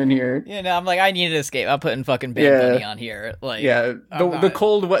while I'm in here. I'm like, I need an escape. I'm putting fucking Bad Bunny on here. Like, the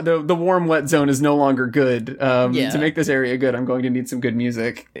cold, wet, the warm, wet zone is no longer good. To make this area good, I'm going to need some good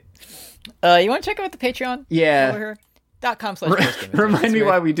music. You want to check out the Patreon? Yeah. Over here? .com/ Remind me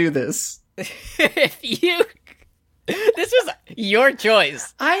why we do this. This was your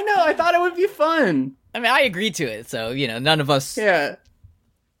choice. I know. I thought it would be fun. I mean, I agreed to it, so none of us. Yeah.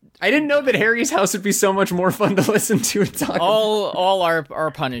 I didn't know that Harry's house would be so much more fun to listen to and talk all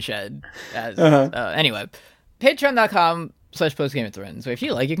our pun and shed. Anyway, patreon.com/ postgame of thrones. So if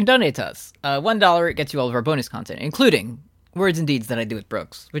you like, you can donate to us. $1, it gets you all of our bonus content, including Words and Deeds that I do with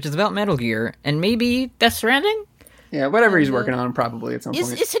Brooks, which is about Metal Gear and maybe Death Stranding. Yeah, whatever he's working on, probably at some point.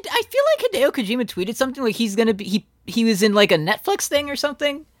 I feel like Hideo Kojima tweeted something like he's gonna be he was in like a Netflix thing or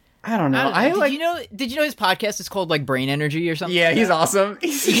something. I don't know. Did you know his podcast is called like Brain Energy or something? Yeah, he's awesome.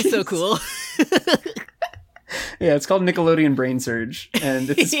 He's so cool. Yeah, it's called Nickelodeon Brain Surge, and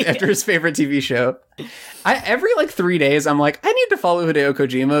it's after his favorite TV show. Every like 3 days, I'm like, I need to follow Hideo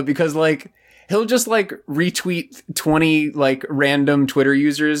Kojima because like he'll just like retweet 20 like random Twitter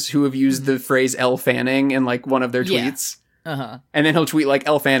users who have used the phrase Elle Fanning in like one of their tweets. And then he'll tweet like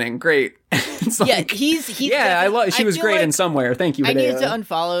Elle Fanning, great. It's like, he's she was great in somewhere. Thank you, Hideo. I needed to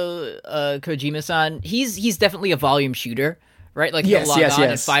unfollow Kojima-san. He's definitely a volume shooter, right? Like he'll log on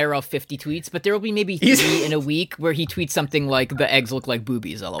and fire off 50 tweets, but there will be maybe 3 in a week where he tweets something like the eggs look like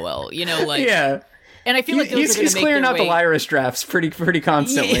boobies, lol. Yeah. And I feel like he's clearing out the Lyris drafts pretty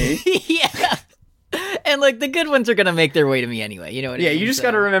constantly. Yeah. And like the good ones are gonna make their way to me anyway. You know what I mean? Yeah, you just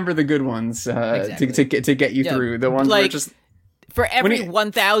got to remember the good ones to get you through. The ones like, where just for every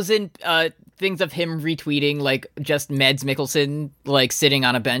 1,000 things of him retweeting like just Mads Mikkelsen like sitting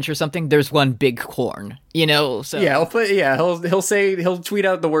on a bench or something, there's one big corn. So yeah, he'll tweet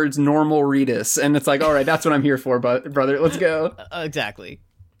out the words "normal Redis," and it's like, all right, that's what I'm here for, brother. Let's go. Exactly.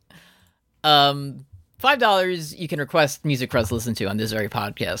 $5 you can request music for us to listen to on this very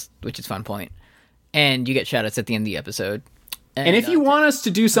podcast, which is Fun Point. And you get shoutouts at the end of the episode. And if you want us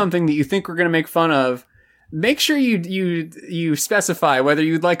to do something that you think we're going to make fun of, make sure you specify whether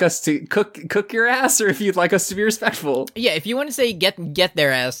you'd like us to cook your ass or if you'd like us to be respectful. Yeah, if you want to say get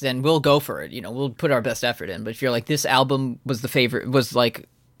their ass, then we'll go for it. We'll put our best effort in. But if you're like, this album was like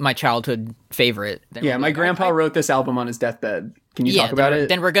my childhood favorite. Yeah, my grandpa wrote this album on his deathbed. Can you talk about it?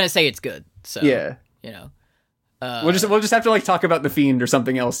 Then we're going to say it's good. So yeah. We'll just have to like talk about The Fiend or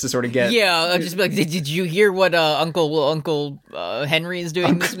something else to sort of get. Yeah, I'll just be like, did you hear what Uncle Henry is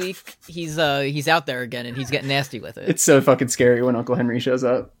doing this week? He's out there again and he's getting nasty with it. It's so fucking scary when Uncle Henry shows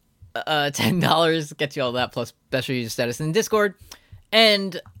up. $10 gets you all that plus special user status in Discord,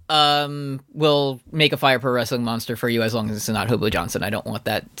 and we'll make a Fire Pro Wrestling monster for you as long as it's not Hobo Johnson. I don't want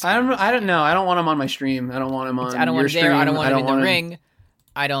that. I don't know. I don't want him on my stream. I don't want him on. I don't want him there. I don't want him in the ring.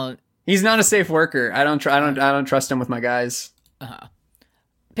 I don't. He's not a safe worker. I don't trust him with my guys.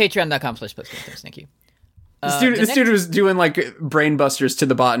 Patreon.com/postgame. Thank you. This dude was doing like brain busters to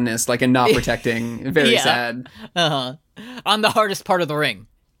the botanist, like and not protecting. Very sad. On the hardest part of the ring.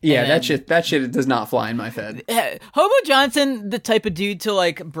 Yeah, that shit does not fly in my fed. Hobo Johnson, the type of dude to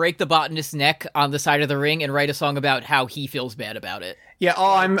like break the botanist's neck on the side of the ring and write a song about how he feels bad about it. Yeah,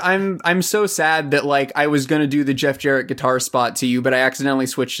 I'm so sad that like I was gonna do the Jeff Jarrett guitar spot to you, but I accidentally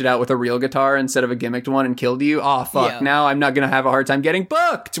switched it out with a real guitar instead of a gimmicked one and killed you. Oh fuck! Yeah. Now I'm not gonna have a hard time getting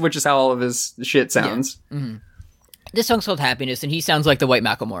booked, which is how all of his shit sounds. Yeah. Mm-hmm. This song's called Happiness, and he sounds like the White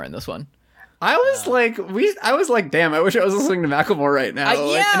Macklemore in this one. I was like, damn, I wish I was listening to Macklemore right now.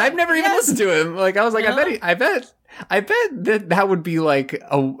 And I've never even listened to him. Like, I was like, I bet that would be like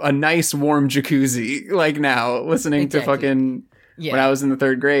a nice warm jacuzzi. Like now, listening to fucking when I was in the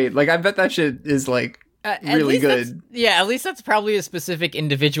 3rd grade. Like, I bet that shit is like really good. At least that's probably a specific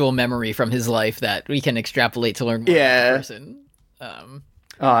individual memory from his life that we can extrapolate to learn more about the person.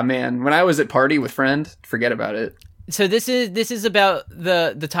 Oh man, when I was at party with friend, forget about it. So this is about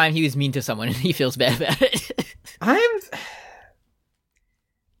the time he was mean to someone and he feels bad about it.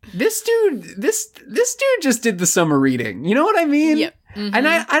 This dude just did the summer reading. You know what I mean? Yep. Mm-hmm. And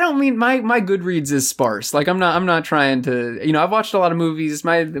I don't mean my Goodreads is sparse. Like I'm not trying to, I've watched a lot of movies.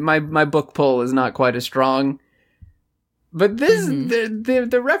 My book pull is not quite as strong. But this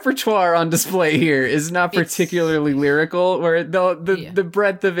the repertoire on display here is not particularly lyrical, where the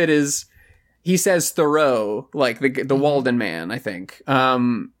breadth of it is, he says Thoreau, like the Walden man, I think.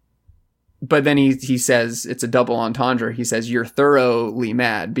 But then he says, it's a double entendre. He says, you're thoroughly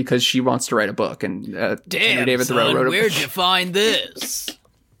mad because she wants to write a book. And damn, David Thoreau wrote a book. Where'd you find this?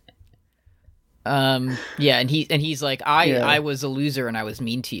 And he's like, I was a loser and I was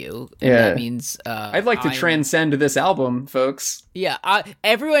mean to you. And that means I'd like to transcend this album, folks. Yeah,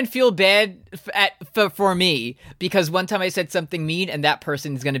 everyone feel bad for me because one time I said something mean and that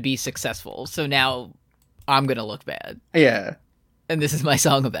person's going to be successful. So now I'm going to look bad. Yeah. And this is my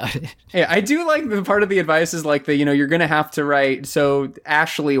song about it. Yeah, I do like the part of the advice is like you're going to have to write. So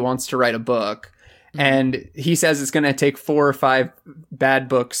Ashley wants to write a book, and he says it's going to take 4 or 5 bad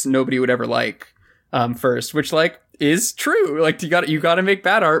books nobody would ever like first, which like is true. Like you got to make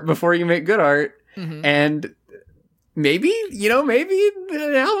bad art before you make good art, and maybe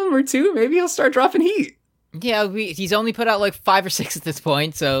an album or 2, maybe he'll start dropping heat. Yeah, he's only put out like 5 or 6 at this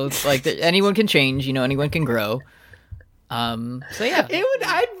point, so it's like anyone can change. Anyone can grow. So yeah,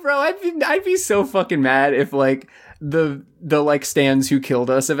 I'd be so fucking mad if like the like stans who killed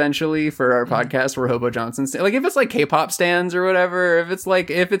us eventually for our podcast were Hobo Johnson like if it's like K-pop stans or whatever,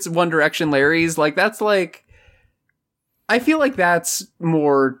 if it's One Direction Larry's, like that's like, I feel like that's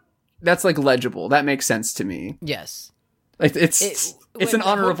like legible, that makes sense to me. Yes, like it's an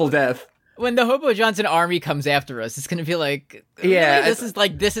honorable death. When the Hobo Johnson army comes after us, it's gonna feel like, yeah, really?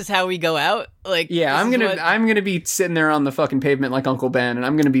 This is how we go out. Like, yeah, I'm gonna be sitting there on the fucking pavement like Uncle Ben, and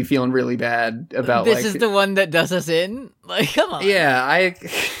I'm gonna be feeling really bad about this is the one that does us in. Like, come on. Yeah,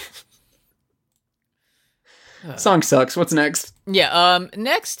 song sucks. What's next? Yeah.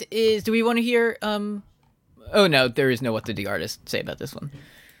 Next is, do we want to hear? Oh no, there is no what did the artist say about this one.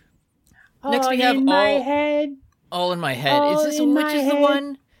 Next we have All in My Head. Is this which is the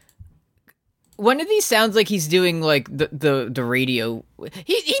one? One of these sounds like he's doing like the radio.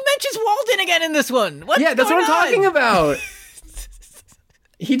 He mentions Walden again in this one. Yeah, that's what I'm talking about.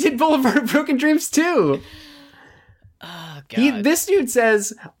 He did Boulevard of Broken Dreams too. Oh god. This dude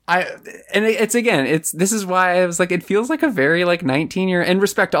says this is why I was like, it feels like a very like 19-year, and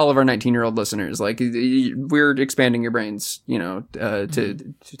respect to all of our 19-year-old listeners. Like we're expanding your brains,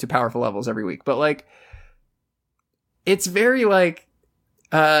 to powerful levels every week. But like, it's very like,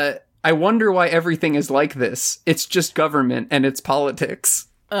 I wonder why everything is like this. It's just government and it's politics.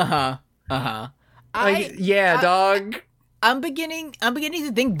 Dog. I'm beginning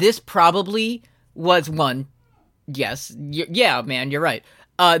to think this probably was one. Yes. Yeah, man, you're right.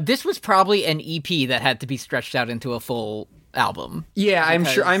 This was probably an EP that had to be stretched out into a full album. Yeah,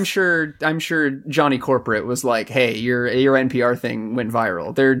 I'm sure Johnny Corporate was like, "Hey, your NPR thing went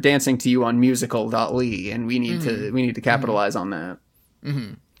viral. They're dancing to you on musical.ly and we need to capitalize on that."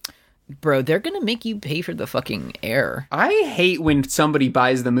 Mm-hmm. Bro, they're gonna make you pay for the fucking air. I hate when somebody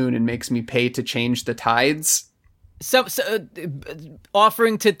buys the moon and makes me pay to change the tides. So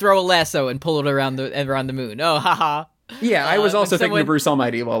offering to throw a lasso and pull it around the moon. Oh, haha. Yeah, I was also thinking of Bruce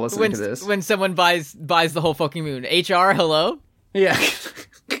Almighty while listening to this. When someone buys the whole fucking moon. HR, hello? Yeah.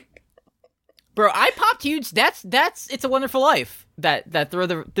 Bro, I popped huge. That's It's a Wonderful Life. That throw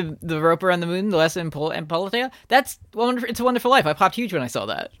the rope around the moon, the lasso and pull it. That's wonderful. It's a Wonderful Life. I popped huge when I saw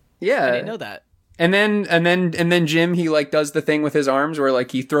that. Yeah, I didn't know that. And then Jim, he like does the thing with his arms where like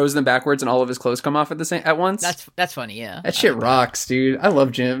he throws them backwards and all of his clothes come off at once. That's funny, yeah. That shit rocks, dude. I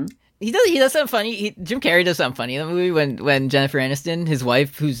love Jim. He does something funny. Jim Carrey does something funny in the movie when Jennifer Aniston, his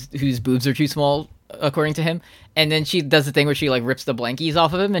wife, whose boobs are too small according to him, and then she does the thing where she like rips the blankies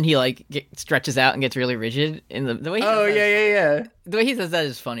off of him and he like stretches out and gets really rigid in the way. Yeah. The way he says that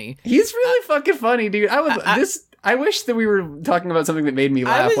is funny. He's really fucking funny, dude. I wish that we were talking about something that made me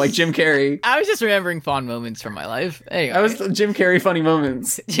laugh, like Jim Carrey. I was just remembering fond moments from my life. Anyway. I was Jim Carrey funny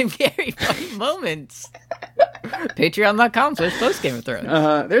moments. Jim Carrey funny moments. Patreon.com/post Game of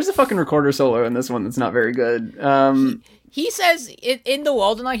Thrones. There's a fucking recorder solo in this one that's not very good. He says in the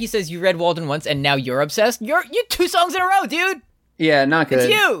Walden line, he says, "You read Walden once and now you're obsessed." You're 2 songs in a row, dude. Yeah, not good.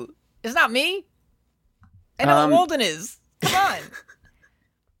 It's you. It's not me. I know what Walden is. Come on.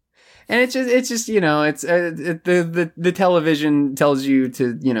 And it's just the television tells you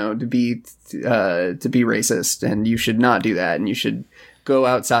to be racist, and you should not do that, and you should go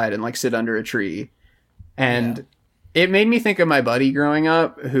outside and like sit under a tree. And it made me think of my buddy growing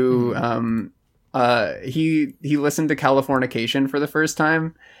up who he listened to Californication for the first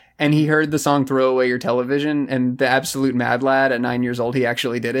time, and he heard the song Throw Away Your Television, and the absolute mad lad at 9 years old, he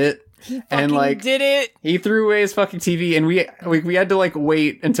actually did it. And like did it. He threw away his fucking TV, and we had to like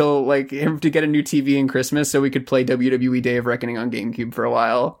wait until like him to get a new TV in Christmas so we could play WWE Day of Reckoning on GameCube for a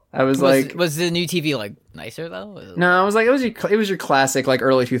while. Was the new TV like nicer though? No, it was your classic like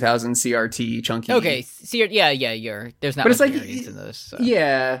early 2000s CRT chunky. Okay, there's not much variance in those. So.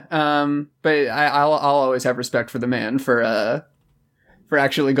 Yeah, but I'll always have respect for the man for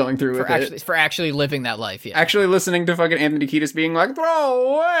actually going through with it. For actually living that life, yeah. Actually listening to fucking Anthony Kiedis being like,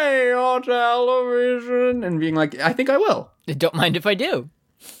 throw away your television, and being like, I think I will. Don't mind if I do.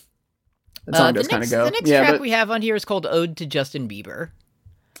 That song does kind of go. The next track we have on here is called Ode to Justin Bieber.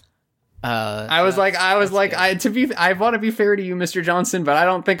 I want to be fair to you, Mr. Johnson, but I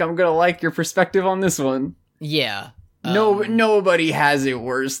don't think I'm going to like your perspective on this one. Yeah. Nobody has it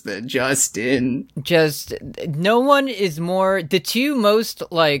worse than Justin. No one is more. The two most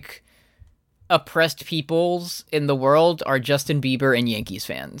like oppressed peoples in the world are Justin Bieber and Yankees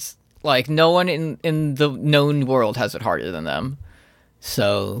fans. Like no one in the known world has it harder than them.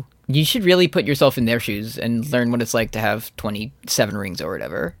 So you should really put yourself in their shoes and learn what it's like to have 27 rings or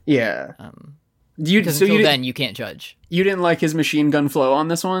whatever. Yeah. Then you can't judge. You didn't like his machine gun flow on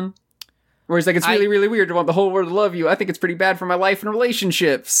this one? Where he's like, it's really, really weird to want the whole world to love you. I think it's pretty bad for my life and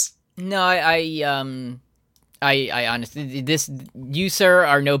relationships. No, I honestly, you, sir,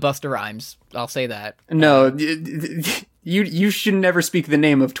 are no Busta Rhymes. I'll say that. No, you should never speak the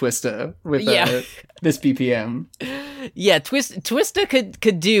name of Twista with this BPM. Yeah, Twista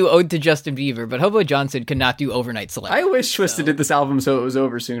could do Ode to Justin Bieber, but Hobo Johnson could not do Overnight Celebrity. I wish Twista did this album so it was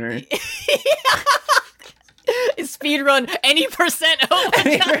over sooner. Speedrun any percent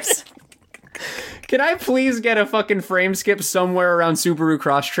Hobo Johnson. Can I please get a fucking frame skip somewhere around Subaru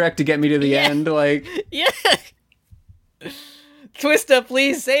Crosstrek to get me to the end? Like, yeah. Twista,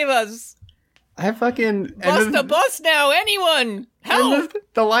 please save us. I fucking bust a bus now. Anyone help?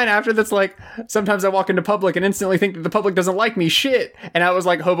 The line after that's like, sometimes I walk into public and instantly think that the public doesn't like me. Shit. And I was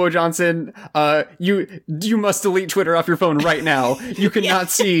like, Hobo Johnson, you must delete Twitter off your phone right now. You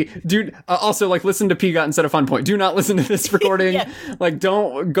cannot see, dude. Also, like, listen to Pigot instead of Fun Point. Do not listen to this recording. Like,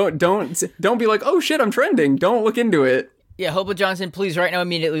 don't be like, oh shit, I'm trending. Don't look into it. Yeah, Hobo Johnson, please right now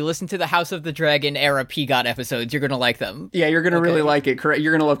immediately listen to the House of the Dragon era Pigot episodes. You're going to like them. Yeah, you're going to really like it.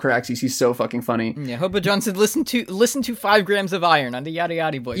 You're going to love Caraxes. He's so fucking funny. Yeah, Hobo Johnson, listen to 5 Grams of Iron on the Yada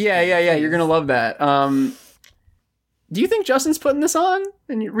Yada Boys. Yeah, you're going to love that. Do you think Justin's putting this on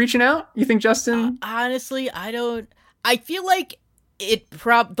and reaching out? You think Justin? Honestly, I don't. I feel like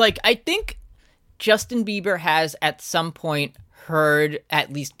I think Justin Bieber has at some point heard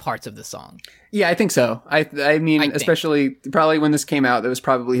at least parts of the song. Yeah, I think so. I mean, especially probably when this came out, that was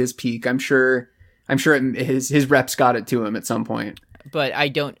probably his peak. I'm sure his reps got it to him at some point. But I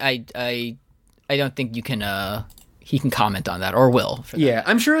don't think you can he can comment on that or will. Yeah,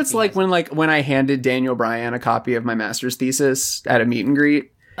 I'm sure it's like when I handed Daniel Bryan a copy of my master's thesis at a meet and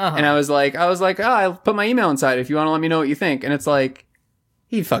greet, and I was like, I'll put my email inside if you want to let me know what you think. And it's like,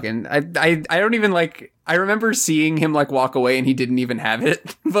 he fucking, I don't even like, I remember seeing him like walk away and he didn't even have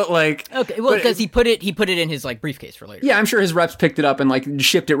it, but like, okay, well, because he put it in his like briefcase for later. Yeah, I'm sure his reps picked it up and like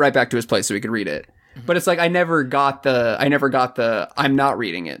shipped it right back to his place so he could read it. Mm-hmm. But it's like, I never got the I'm not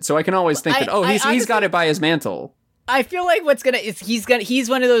reading it. So I can always think he's got it by his mantle. I feel like he's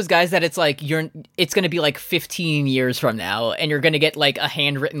one of those guys that it's like it's gonna be like 15 years from now and you're gonna get like a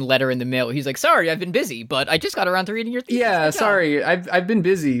handwritten letter in the mail. He's like, sorry, I've been busy, but I just got around to reading your thesis. Yeah, sorry, I've been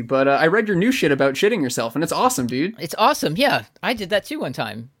busy, but I read your new shit about shitting yourself and it's awesome, dude. It's awesome, yeah. I did that too one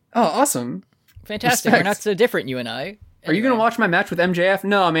time. Oh, awesome. Fantastic. Respect. We're not so different, you and I. Anyway. Are you gonna watch my match with MJF?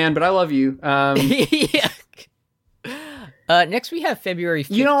 No, man, but I love you. Yeah. Next we have February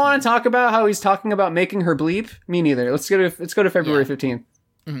 15th. You don't want to talk about how he's talking about making her bleep? Me neither. Let's go to February 15th.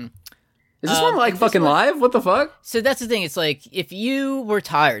 Mm-hmm. Is this one like fucking live? What the fuck? So that's the thing. It's like, if you were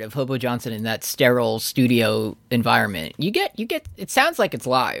tired of Hobo Johnson in that sterile studio environment, you get, it sounds like it's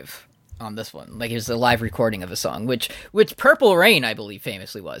live on this one. Like it's a live recording of a song, which Purple Rain, I believe,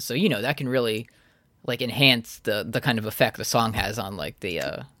 famously was. So, that can really like enhance the kind of effect the song has on like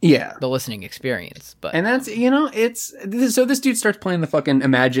the listening experience. But and that's so this dude starts playing the fucking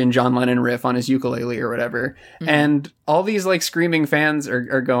Imagine John Lennon riff on his ukulele or whatever, and all these like screaming fans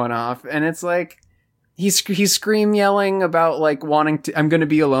are going off, and it's like he's scream yelling about like wanting to, I'm going to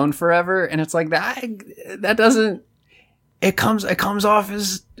be alone forever. And it's like that doesn't, it comes off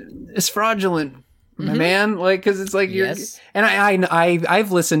as fraudulent, my man. Like, cause it's like, Yes. and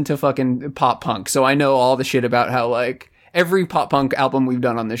I've listened to fucking pop punk. So I know all the shit about how like every pop punk album we've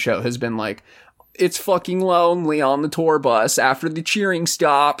done on this show has been like, it's fucking lonely on the tour bus after the cheering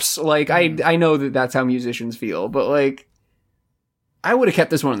stops. Like, I know that that's how musicians feel, but like, I would have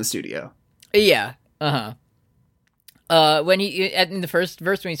kept this one in the studio. Yeah. When in the first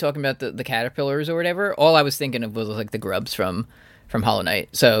verse, when he's talking about the caterpillars or whatever, all I was thinking of was like the grubs from Hollow Knight.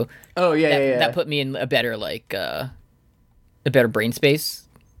 So that put me in a better brain space.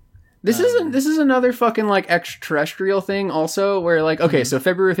 This is another fucking like extraterrestrial thing also, where like, okay, so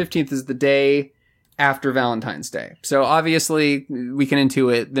February 15th is the day after Valentine's Day. So obviously we can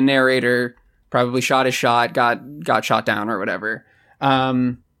intuit the narrator probably shot his shot, got shot down or whatever.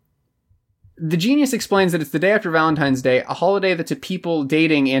 The genius explains that it's the day after Valentine's Day, a holiday that to people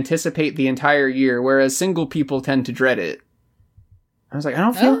dating anticipate the entire year, whereas single people tend to dread it. I was like, I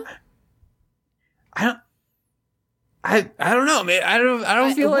don't know, man. I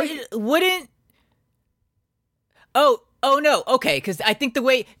don't feel like wouldn't. Oh no. Okay, because I think the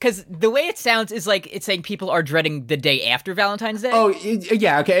way it sounds is like it's saying people are dreading the day after Valentine's Day. Oh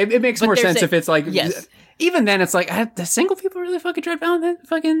yeah, okay. It makes more sense if it's like yes. Even then, it's like the single people really fucking dread Valentine's.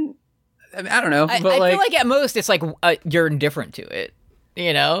 Fucking, I don't know. But I feel like at most it's like you're indifferent to it.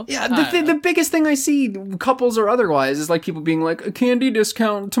 You know? Yeah, the biggest thing I see, couples or otherwise, is like people being like, a candy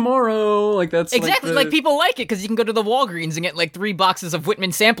discount tomorrow. Like, that's exactly like people like it because you can go to the Walgreens and get like 3 boxes of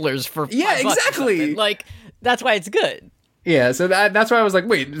Whitman samplers for $5 exactly. Like, that's why it's good. Yeah, so that's why I was like,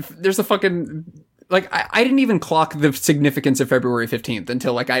 wait, there's a fucking like I didn't even clock the significance of February 15th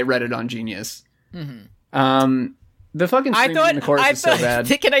until like I read it on Genius. Mm-hmm. The fucking screaming in the chorus is so bad.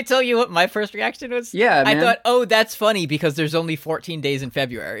 Can I tell you what my first reaction was? Yeah, man. I thought, oh, that's funny because there's only 14 days in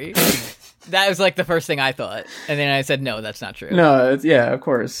February. That was like the first thing I thought. And then I said, no, that's not true. No, yeah, of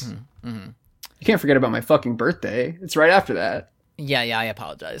course. Mm-hmm. You can't forget about my fucking birthday. It's right after that. Yeah, I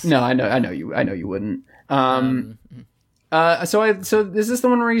apologize. No, I know you wouldn't. So is this the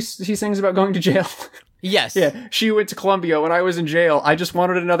one where he sings about going to jail? Yes. Yeah, she went to Columbia when I was in jail. I just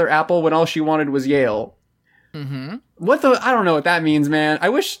wanted another apple when all she wanted was Yale. Mm-hmm. I don't know what that means, man. I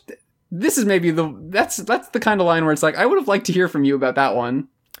wish this is maybe that's the kind of line where it's like, I would have liked to hear from you about that one.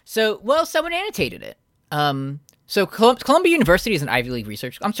 So, well, someone annotated it. So Columbia University is an Ivy League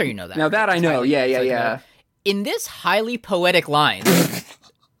research. I'm sure you know that. Now that I know. Yeah. In this highly poetic line.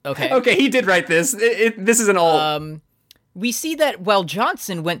 Okay, he did write this. This is an all. We see that while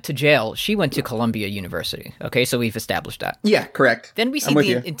Johnson went to jail, she went to Columbia University. Okay, so we've established that. Yeah, correct. Then we see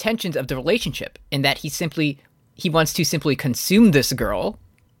the intentions of the relationship in that he wants to simply consume this girl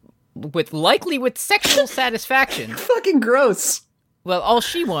with sexual satisfaction. Fucking gross. Well, all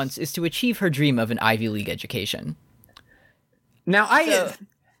she wants is to achieve her dream of an Ivy League education. Now,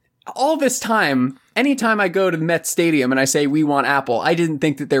 all this time, anytime I go to the Mets Stadium and I say, we want Apple, I didn't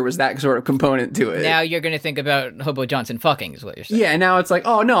think that there was that sort of component to it. Now you're going to think about Hobo Johnson fucking is what you're saying. Yeah, now it's like,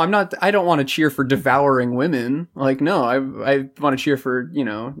 oh, no, I don't want to cheer for devouring women. Like, no, I want to cheer for,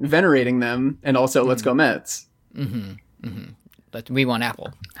 venerating them and also let's go Mets. Mm-hmm. Mm-hmm. But we want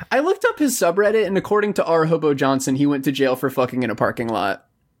Apple. I looked up his subreddit and according to R. Hobo Johnson, he went to jail for fucking in a parking lot.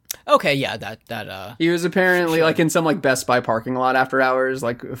 Okay, yeah, that he was apparently like in some like Best Buy parking lot after hours,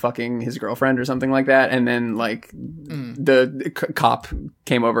 like fucking his girlfriend or something like that, and then like the cop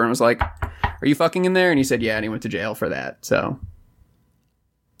came over and was like, "Are you fucking in there?" And he said, "Yeah," and he went to jail for that. So,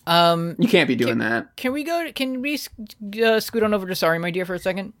 you can't be doing that. Can we scoot on over to Sorry, My Dear for a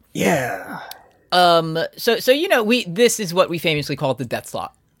second? Yeah. So this is what we famously call the death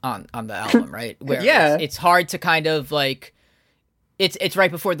slot on the album, right? Where it's hard to kind of like. It's right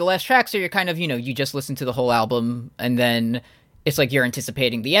before the last track, so you're kind of, you just listen to the whole album, and then it's like you're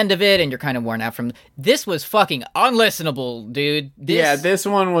anticipating the end of it, and you're kind of worn out from... This was fucking unlistenable, dude. This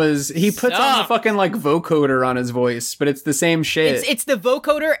one was... He puts on the fucking, like, vocoder on his voice, but it's the same shit. It's the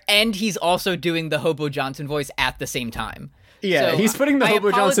vocoder, and he's also doing the Hobo Johnson voice at the same time. Yeah, so he's putting the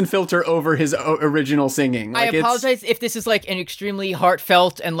Hobo Johnson filter over his original singing. Like, I apologize if this is like an extremely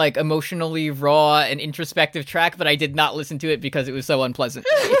heartfelt and like emotionally raw and introspective track, but I did not listen to it because it was so unpleasant.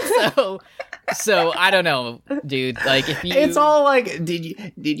 So I don't know, dude. Like, if you... It's all like, did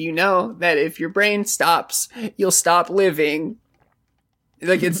you know that if your brain stops, you'll stop living?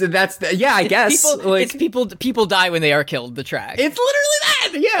 Like I guess. People die when they are killed. The track. It's literally that.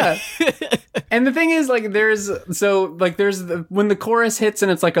 Yeah. And the thing is, like, when the chorus hits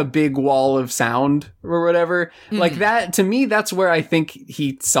and it's like a big wall of sound or whatever, like that, to me, that's where I think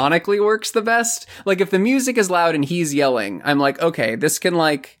he sonically works the best. Like, if the music is loud and he's yelling, I'm like, okay, this can,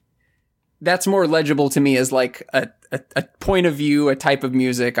 like, that's more legible to me as, like, a point of view, a type of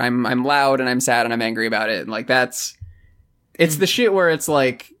music. I'm loud and I'm sad and I'm angry about it. And, like, it's the shit where it's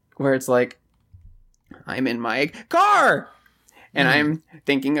like, I'm in my car and I'm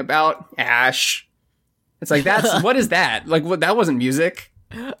thinking about Ash. It's like, what is that? Like, what, that wasn't music.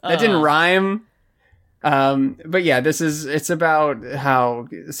 That didn't rhyme. But yeah, it's about how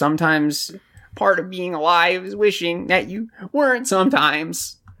sometimes part of being alive is wishing that you weren't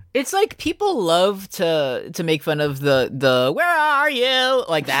sometimes. It's like people love to make fun of the where are you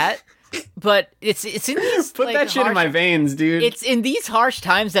like that. But it's in these put, like, that shit in my veins, dude. It's in these harsh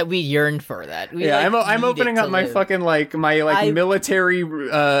times that we yearn for that. I'm opening up my fucking my military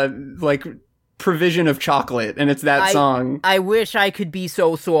provision of chocolate, and it's that song. I wish I could be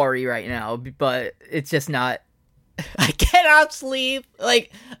so sorry right now, but it's just not. I cannot sleep.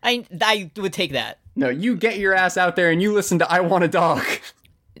 Like, I would take that. No, you get your ass out there and you listen to "I Want a Dog."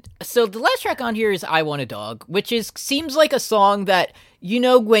 So the last track on here is "I Want a Dog," which seems like a song that, you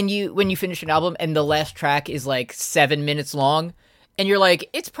know, when you finish an album and the last track is like 7 minutes long, and you're like,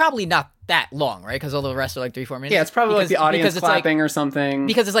 it's probably not that long, right? Because all the rest are like 3-4 minutes. Yeah, it's probably like the audience clapping or something.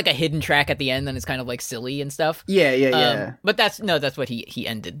 Because it's like a hidden track at the end, and it's kind of like silly and stuff. Yeah. But that's what he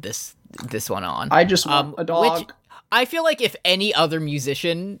ended this one on. I just want a dog. Which I feel like if any other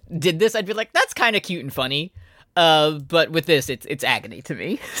musician did this, I'd be like, that's kind of cute and funny. But with this, it's agony to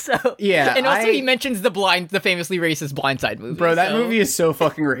me. So yeah, and also he mentions the famously racist Blindside movie. Bro, that movie is so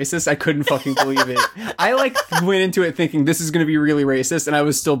fucking racist. I couldn't fucking believe it. I went into it thinking this is going to be really racist, and I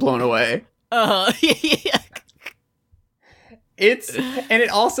was still blown away. Yeah. It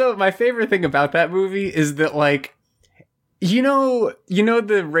also, my favorite thing about that movie is that, like, you know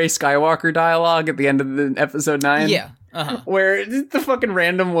the Rey Skywalker dialogue at the end of the episode 9? Yeah. Where the fucking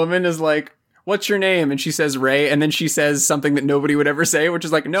random woman is like, "What's your name?" And she says Ray, and then she says something that nobody would ever say, which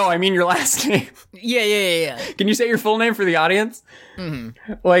is like, "No, I mean your last name." Yeah. Can you say your full name for the audience?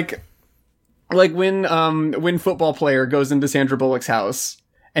 Mm-hmm. Like when Football Player goes into Sandra Bullock's house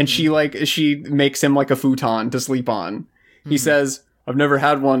and she makes him like a futon to sleep on. He says, "I've never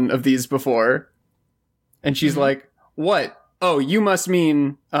had one of these before," and she's like, "What? Oh, you must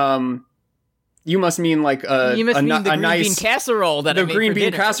mean like you must mean the green bean casserole that I made green for bean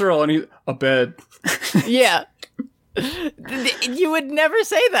dinner. casserole," and a bed. Yeah. You would never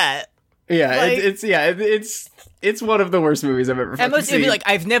say that. Yeah, like, it's one of the worst movies I've ever fucking seen. It'd be like,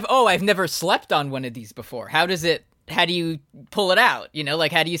 I've never slept on one of these before. How do you pull it out? You know,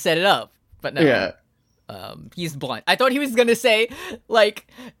 like, how do you set it up? But no. Yeah. He's blind. I thought he was gonna say, like,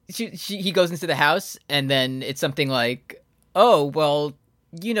 he goes into the house and then it's something like, "Oh, well,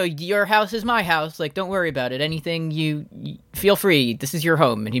 you know, your house is my house. Like, don't worry about it. Anything you feel free. This is your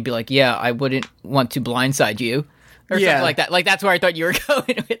home." And he'd be like, "Yeah, I wouldn't want to blindside you," or something like that. Like, that's where I thought you were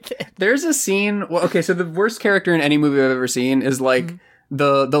going with it. There's a scene. Well, okay, so the worst character in any movie I've ever seen is like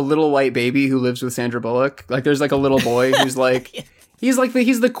the little white baby who lives with Sandra Bullock. Like, there's like a little boy who's like. He's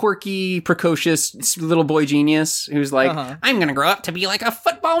the quirky, precocious little boy genius who's like, "I'm gonna grow up to be like a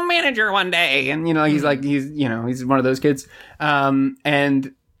football manager one day," and you know he's one of those kids. And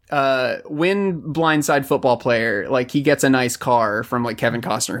when Blindside Football Player, like, he gets a nice car from like Kevin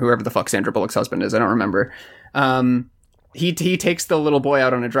Costner, whoever the fuck Sandra Bullock's husband is, I don't remember. He takes the little boy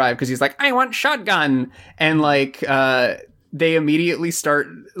out on a drive because he's like, "I want shotgun," and like they immediately start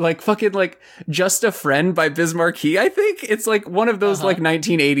like fucking like "Just a Friend" by Biz Markie. I think it's like one of those like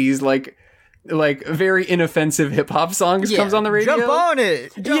 1980s like very inoffensive hip hop songs comes on the radio. Jump on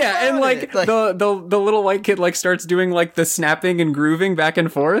it. And like the little white kid like starts doing like the snapping and grooving back and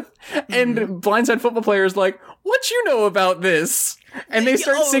forth, and Blindside Football Player is like, "What you know about this?" And they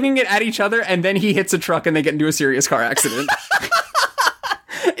start singing it at each other, and then he hits a truck and they get into a serious car accident.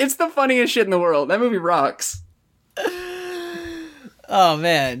 It's the funniest shit in the world. That movie rocks. Oh,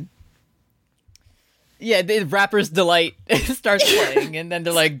 man. Yeah, the Rapper's Delight starts playing, and then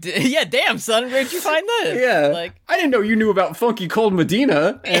they're like, "Yeah, damn, son, where'd you find this?" Yeah, like, "I didn't know you knew about Funky Cold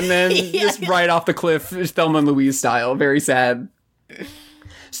Medina," and then just right off the cliff, Thelma and Louise style, very sad.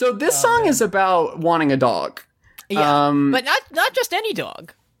 So this song is about wanting a dog. Yeah, but not just any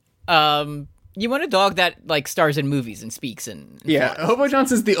dog. You want a dog that like stars in movies and speaks and yeah. Hobo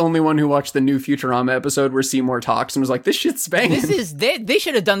Johnson's the only one who watched the new Futurama episode where Seymour talks and was like, "This shit's banging." They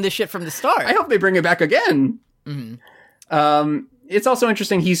should have done this shit from the start. I hope they bring it back again. it's also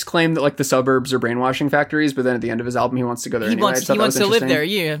interesting. He's claimed that like the suburbs are brainwashing factories, but then at the end of his album, he wants to go there anyway. He wants to live there.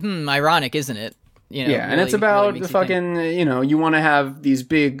 Yeah, ironic, isn't it? You know, yeah, and it's about the fucking, you want to have these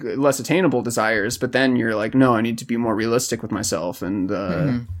big, less attainable desires, but then you're like, no, I need to be more realistic with myself, and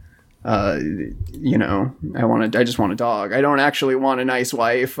I just want a dog. I don't actually want a nice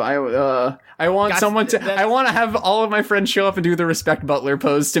wife. I want I want to have all of my friends show up and do the respect butler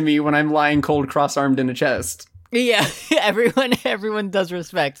pose to me when I'm lying cold, cross-armed in a chest. Yeah, everyone does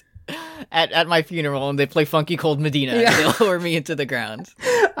respect at my funeral, and they play Funky Cold Medina, and they lower me into the ground.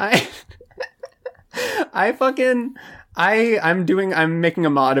 I'm making a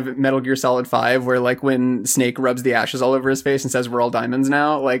mod of Metal Gear Solid 5 where like when Snake rubs the ashes all over his face and says we're all diamonds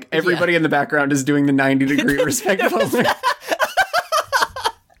now, like everybody in the background is doing the 90-degree respect butler.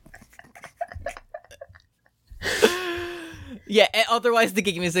 Yeah, otherwise the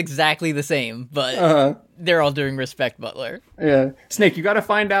game is exactly the same, but they're all doing respect butler. Yeah. Snake, you gotta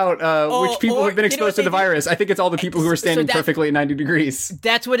find out which people have been exposed to the virus. I think it's all the people who are standing perfectly at 90 degrees.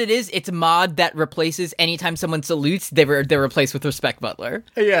 That's what it is. It's a mod that replaces anytime someone salutes, they're replaced with respect butler.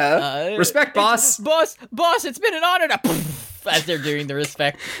 Yeah. Respect, boss. Boss, it's been an honor to... as they're doing the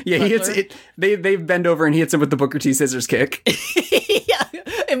respect. Yeah, he hits it. They bend over and he hits him with the Booker T scissors kick. Yeah,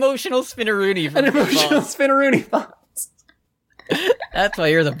 emotional spinneroonie. An emotional spinneroonie boss. That's why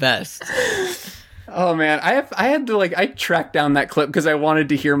you're the best. Oh man, I tracked down that clip because I wanted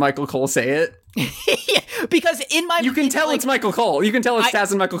to hear Michael Cole say it. Yeah, because you can tell it's Michael Cole. You can tell it's Taz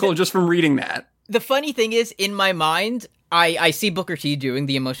and Michael Cole just from reading that. The funny thing is, in my mind, I see Booker T doing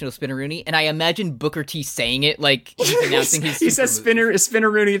the emotional spinneroonie, and I imagine Booker T saying it like he's announcing his. He says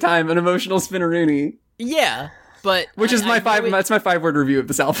spinneroonie time, an emotional spinneroonie. Yeah, but which is that's my 5-word review of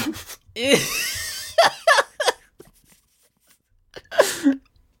this album.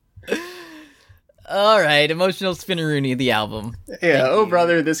 All right, emotional spinneroonie, the album. Yeah. Oh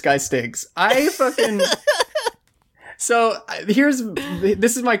brother, this guy stinks. I fucking. So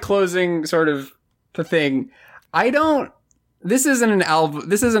this is my closing sort of thing. This isn't an album.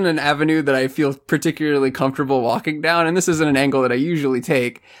 This isn't an avenue that I feel particularly comfortable walking down, and this isn't an angle that I usually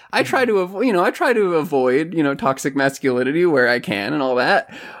take. I try to avoid, toxic masculinity where I can and all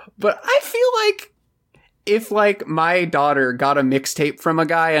that. But I feel like if like my daughter got a mixtape from a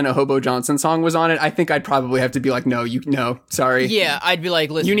guy and a Hobo Johnson song was on it, I think I'd probably have to be like, no, sorry. Yeah, I'd be like,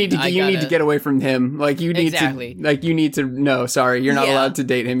 listen, you need to get away from him. Like you need to no, sorry, you're not allowed to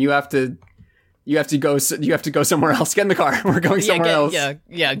date him. You have to go somewhere else. Get in the car. We're going somewhere else.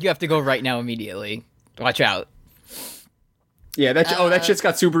 Yeah, you have to go right now immediately. Watch out. Yeah, that shit's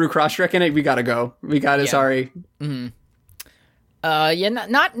got Subaru Crosstrek in it. We gotta go. Sorry. Mm-hmm. Yeah,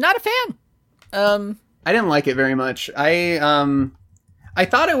 not a fan. I didn't like it very much. I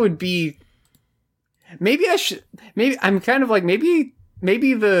thought it would be. Maybe I'm kind of like maybe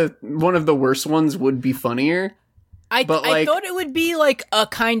the one of the worst ones would be funnier. I thought it would be like a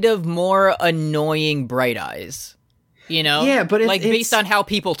kind of more annoying Bright Eyes, Yeah, but it's based on how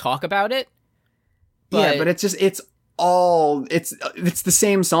people talk about it. But it's just it's the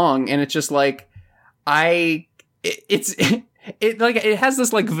same song, and it's just like it has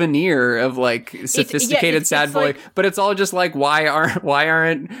this like veneer of like sophisticated sad boy, like, but it's all just like why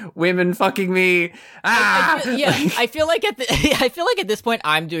aren't women fucking me? I feel like at this point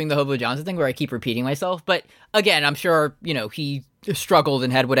I'm doing the Hobo Johnson thing where I keep repeating myself. But again, I'm sure he struggled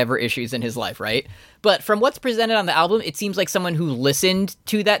and had whatever issues in his life, right? But from what's presented on the album, it seems like someone who listened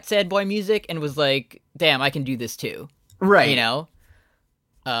to that sad boy music and was like, "Damn, I can do this too," right?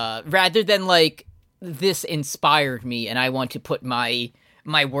 Rather than like, this inspired me and I want to put my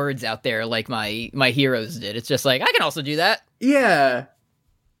words out there like my heroes did. It's just like, I can also do that. Yeah.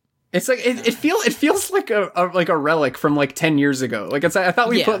 It's like it feels like a relic from like 10 years ago. Like I thought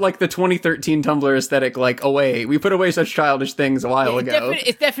we put like the 2013 Tumblr aesthetic like away. We put away such childish things a while ago.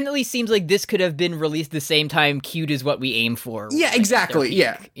 It definitely seems like this could have been released the same time Cute Is What We Aim For. Yeah, exactly.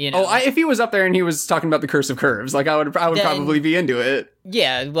 Yeah. If he was up there and he was talking about the Curse of Curves, like I would probably be into it.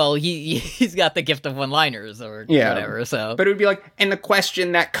 Yeah, well, he's got the gift of one-liners or whatever, so. But it would be like, and the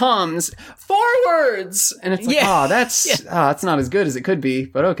question that comes, forwards! And it's like, that's not as good as it could be,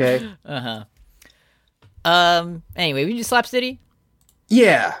 but okay. Uh-huh. Anyway, we do Slap City?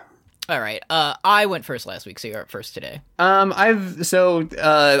 Yeah. All right. I went first last week, so you're up first today. I've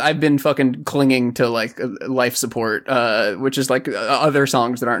been fucking clinging to like life support, which is like other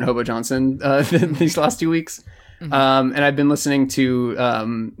songs that aren't Hobo Johnson, these last 2 weeks. Mm-hmm. And I've been listening to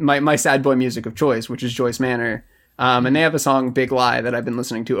my sad boy music of choice, which is Joyce Manor. And they have a song Big Lie that I've been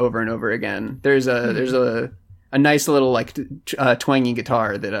listening to over and over again. There's a nice little like twangy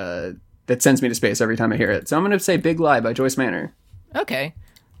guitar that sends me to space every time I hear it. So I'm going to say Big Lie by Joyce Manor. Okay.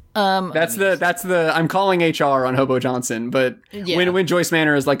 That's the I'm calling HR on Hobo Johnson, but Yeah. when Joyce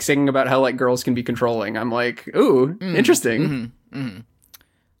Manor is like singing about how like girls can be controlling, I'm like, ooh, interesting.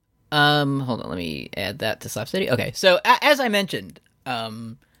 Hold on, let me add that to Slap City. Okay, so as I mentioned,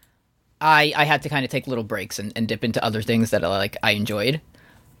 I had to kind of take little breaks and dip into other things that I enjoyed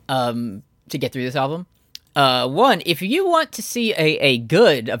to get through this album. One, if you want to see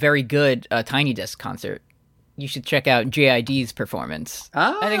a very good Tiny Desk concert, you should check out JID's performance.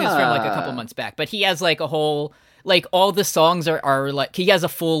 I think it's from like a couple months back, but he has like a whole, like all the songs are like, he has a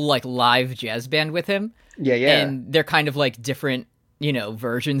full like live jazz band with him. Yeah. And they're kind of like different,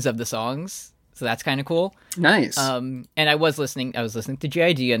 versions of the songs. So that's kind of cool. Nice. And I was listening to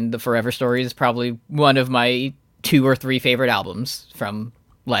JID, and The Forever Story is probably one of my 2 or 3 favorite albums from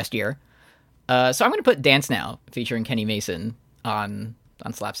last year. So I'm going to put Dance Now featuring Kenny Mason on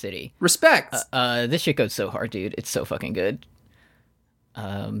Slap City. Respect. This shit goes so hard, dude. It's so fucking good.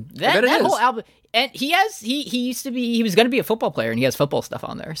 That whole album, and he was going to be a football player, and he has football stuff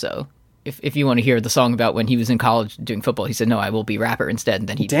on there. So if you want to hear the song about when he was in college doing football, he said, "No, I will be rapper instead." And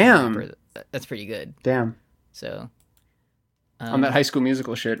then he damn, that's pretty good. Damn. So on that High School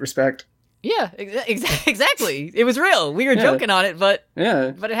Musical shit, respect. Yeah, exactly. It was real. We were joking on it, but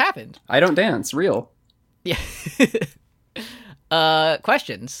it happened. I don't dance. Real. Yeah.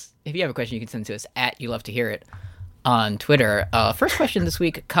 Questions. If you have a question, you can send it to us at You Love to Hear It on Twitter. First question this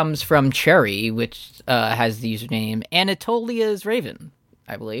week comes from Cherry, which has the username Anatolia's Raven,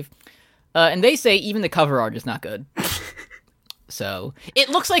 I believe. And they say even the cover art is not good. So it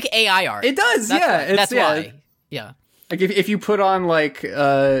looks like AI art. It does, that's why. Yeah. Like if you put on like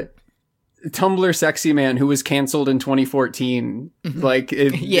Tumblr Sexy Man, who was canceled in 2014, like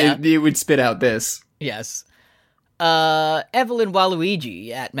it would spit out this. Yes. Evelyn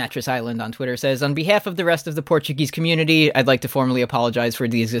Waluigi at Mattress Island on Twitter says, on behalf of the rest of the Portuguese community, I'd like to formally apologize for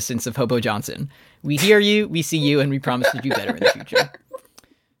the existence of Hobo Johnson. We hear you, we see you, and we promise to do better in the future.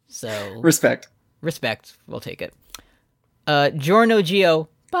 So respect. We'll take it. Giorno Gio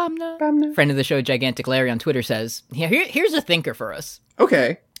Bamna, friend of the show Gigantic Larry on Twitter says, here's a thinker for us.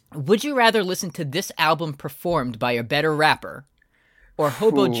 Okay. Would you rather listen to this album performed by a better rapper, or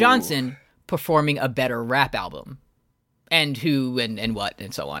Hobo Johnson performing a better rap album? And who and what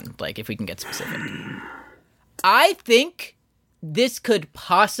and so on, like if we can get specific. I think this could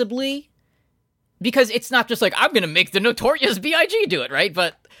possibly, because it's not just like, I'm going to make the Notorious B.I.G. do it, right?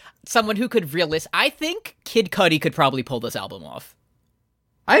 But someone who could I think Kid Cudi could probably pull this album off.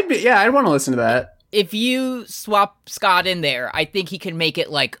 I'd want to listen to that. If you swap Scott in there, I think he can make it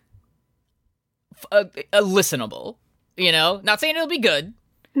like a listenable, Not saying it'll be good.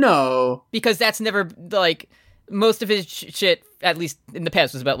 No. Because that's never, like, most of his shit, at least in the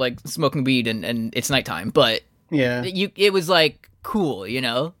past, was about, like, smoking weed and it's nighttime. But yeah, it was, like, cool,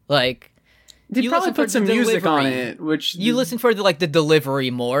 Like, they probably put some music on it, which... You listen for, the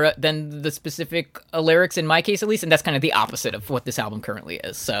delivery more than the specific lyrics, in my case, at least, and that's kind of the opposite of what this album currently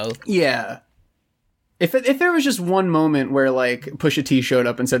is, so... Yeah. If there was just one moment where, like, Pusha T showed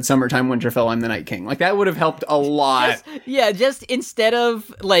up and said, "Summertime Winterfell, I'm the Night King," like, that would have helped a lot. Just instead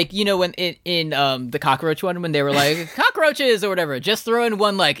of, like, when in the cockroach one, when they were like, cockroaches or whatever, just throw in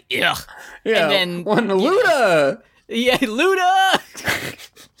one, like, ugh. Yeah, and then... one Luda! Yeah, Luda!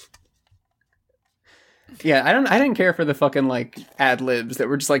 Yeah, I didn't care for the fucking, like, ad-libs that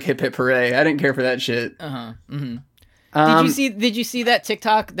were just like, hip hip hooray. I didn't care for that shit. Uh-huh, mm-hmm. Did you see that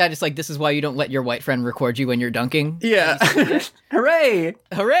TikTok that is like, this is why you don't let your white friend record you when you're dunking? Yeah. Hooray!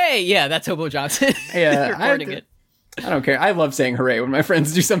 Hooray! Yeah, that's Hobo Johnson. Yeah. recording it. I don't care. I love saying hooray when my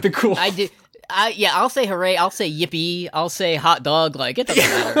friends do something cool. I do. I'll say hooray. I'll say yippee. I'll say hot dog. Like, it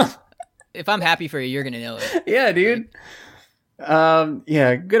doesn't matter. If I'm happy for you, you're going to know it. Yeah, dude.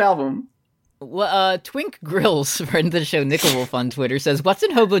 Yeah, good album. Well, Twink Grills, friend of the show, Nickel Wolf on Twitter, says, what's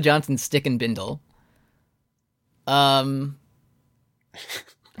in Hobo Johnson's stick and bindle? Fucking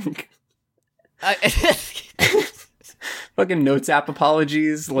Notes app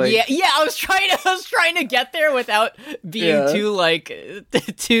apologies, like yeah. I was trying to get there without being too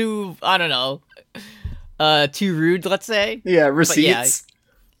I don't know, too rude. Let's say receipts.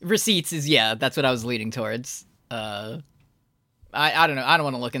 Receipts is that's what I was leading towards. I don't know. I don't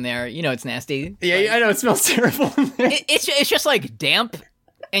want to look in there. It's nasty. Yeah, I know it smells terrible in there. It's just like damp,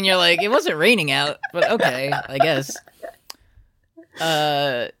 and you're like, it wasn't raining out, but okay, I guess.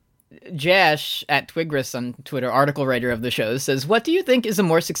 Jash at Twigris on Twitter, article writer of the show, says, what do you think is a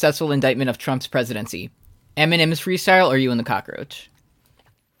more successful indictment of Trump's presidency? Eminem's freestyle or You and the Cockroach?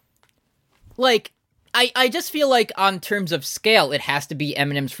 Like, I just feel like on terms of scale, it has to be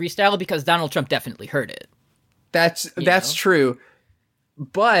Eminem's freestyle because Donald Trump definitely heard it. That's true.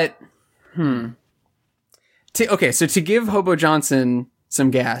 But, okay, so to give Hobo Johnson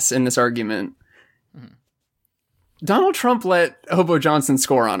some gas in this argument, Donald Trump let Hobo Johnson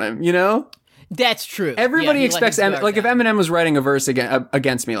score on him, you know? That's true. Everybody expects, like, if Eminem was writing a verse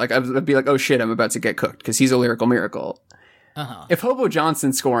against me, like, I'd be like, oh shit, I'm about to get cooked, because he's a lyrical miracle. If Hobo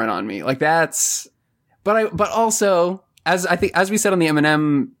Johnson's scoring on me, like, that's... But also, as we said on the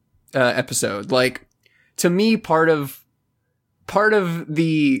Eminem episode, like, to me, part of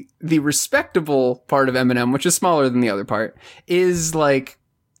the respectable part of Eminem, which is smaller than the other part, is like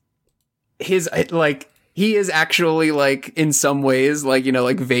his, like, he is actually, like, in some ways, like, you know,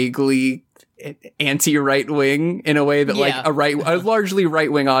 like, vaguely anti-right wing in a way that like a largely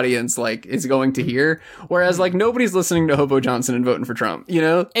right wing audience like is going to hear, whereas like nobody's listening to Hobo Johnson and voting for Trump, you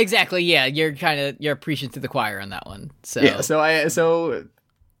know? Exactly. Yeah, you're preaching to the choir on that one. So I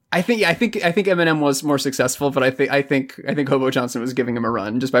think Eminem was more successful, but I think Hobo Johnson was giving him a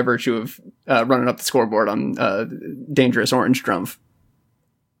run just by virtue of running up the scoreboard on Dangerous Orange Drumpf.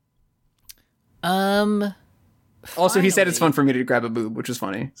 Also, finally, he said it's fun for me to grab a boob, which was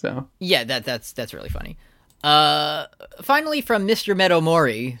funny. So yeah, that's really funny. Finally, from Mr. Meadow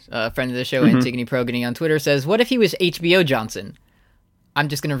Mori, friend of the show, Antigone Progony on Twitter, says, "What if he was HBO Johnson?" I'm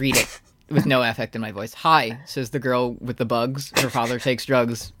just gonna read it with no affect in my voice. "Hi," says the girl with the bugs. Her father takes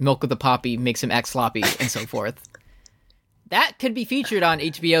drugs. Milk with a poppy makes him act sloppy, and so forth. That could be featured on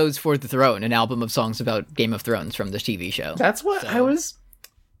HBO's For the Throne, an album of songs about Game of Thrones from the TV show. That's what I was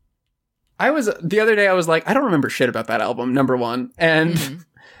the other day. I was like, I don't remember shit about that album, number one. And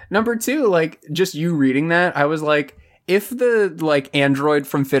number two, like, just you reading that, I was like, if the, like, android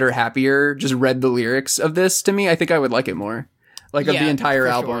from Fitter Happier just read the lyrics of this to me, I think I would like it more. Like, of the entire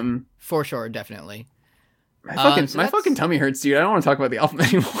album. Sure. For sure, definitely. My fucking tummy hurts, dude. I don't want to talk about the album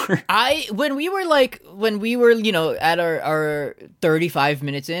anymore. When we were, you know, at our 35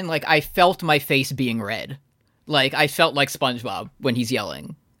 minutes in, like, I felt my face being red. Like, I felt like SpongeBob when he's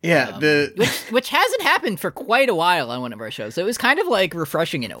yelling. Yeah, which hasn't happened for quite a while on one of our shows, so it was kind of like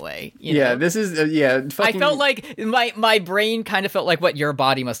refreshing in a way. You know? This is I felt like my brain kind of felt like what your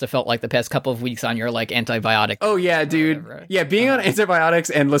body must have felt like the past couple of weeks on your like antibiotic. Oh yeah, dude. Yeah, being on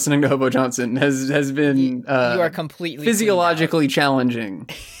antibiotics and listening to Hobo Johnson has been you are completely physiologically challenging.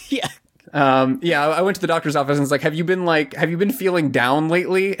 Yeah. I went to the doctor's office and it's like, have you been feeling down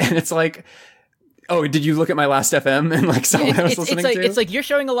lately? And it's like, oh, did you look at my last FM and like saw what I was listening to? It's like you're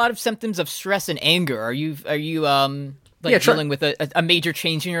showing a lot of symptoms of stress and anger. Are you dealing with a major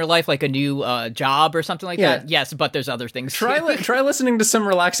change in your life, like a new job or something like that? Yes, but there's other things. Try listening to some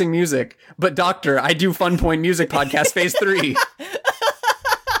relaxing music. But doctor, I do Fun Point Music Podcast Phase 3.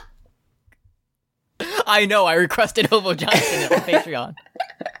 I know. I requested Hobo Johnson on Patreon.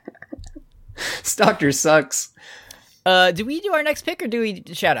 This doctor sucks. Do we do our next pick or do we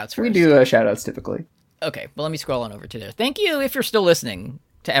shout-outs first? We do shout-outs typically. Okay, well, let me scroll on over to there. Thank you if you're still listening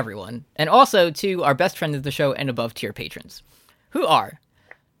to everyone, and also to our best friend of the show and above-tier patrons, who are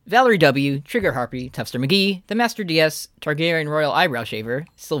Valerie W., Trigger Harpy, Tufster McGee, The Master DS, Targaryen Royal Eyebrow Shaver,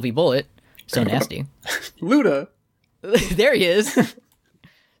 Sylvie Bullet, so nasty. Luda. There he is.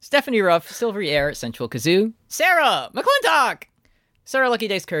 Stephanie Ruff, Silvery Air, Sensual Kazoo, Sarah McClintock, Sarah Lucky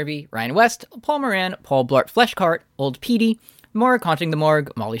Days Kirby, Ryan West, Paul Moran, Paul Blart Fleshcart, Old Petey, Morg Haunting the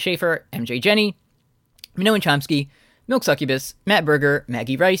Morgue, Molly Schaefer, MJ Jenny, Minoan Chomsky, Milk Succubus, Matt Berger,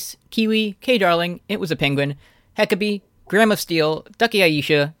 Maggie Rice, Kiwi, K Darling, It Was a Penguin, Heckabee, Graham of Steel, Ducky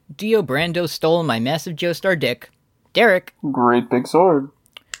Aisha, Dio Brando Stole My Massive Joestar Dick, Derek. Great Big Sword.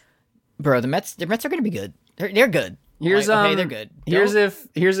 Bro, the Mets are going to be good. They're good. Here's okay, they're good. Here's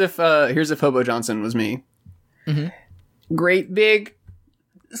if Hobo Johnson was me. Mm-hmm. Great Big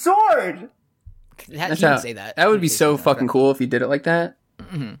Sword. He didn't say that. That would be so fucking cool if he did it like that.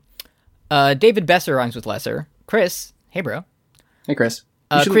 Mm-hmm. David Besser rhymes with lesser. Chris, hey bro. Hey Chris.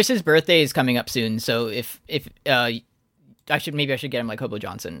 Chris's birthday is coming up soon, so if I should get him like Hobo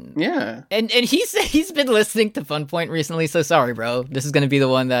Johnson. Yeah. And he's been listening to Fun Point recently, so sorry, bro. This is gonna be the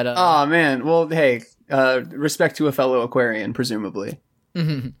one that. Oh man. Well, hey. Respect to a fellow Aquarian, presumably.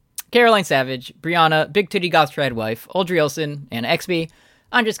 Mm-hmm. Caroline Savage, Brianna, Big Titty Goth Triad Wife, Audrey Olson, Anna Exby,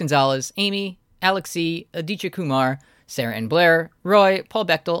 Andres Gonzalez, Amy, Alex C., Aditya Kumar, Sarah Ann Blair, Roy, Paul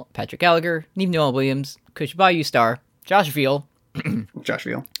Bechtel, Patrick Gallagher, Neve Noel Williams, Kush Bayou Star, Josh Veal,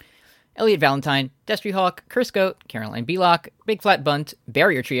 Elliot Valentine, Destry Hawk, Kurscoat, Caroline Belock, Big Flat Bunt,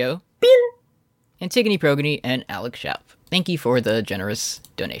 Barrier Trio, Antigone Progony, and Alex Schaap. Thank you for the generous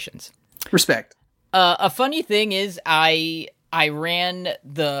donations. Respect. A funny thing is, I ran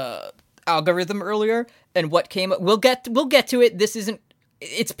the algorithm earlier, and what came up. We'll get to it. This isn't.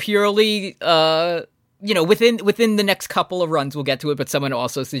 It's purely within the next couple of runs we'll get to it, but someone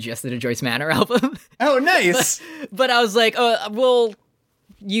also suggested a Joyce Manor album. Oh, nice. But I was like,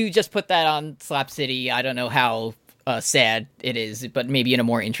 you just put that on Slap City. I don't know how sad it is, but maybe in a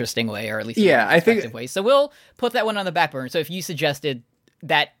more interesting way, or at least I think way. So we'll put that one on the back burner. So if you suggested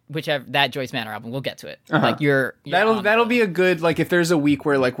that Joyce Manor album, we'll get to it. Like you're that'll be a good, like, if there's a week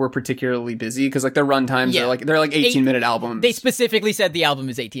where like we're particularly busy, because like their run times are like, they're like 18-minute albums. They specifically said the album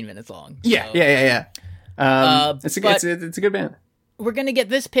is 18 minutes long. Yeah. It's a good band. We're gonna get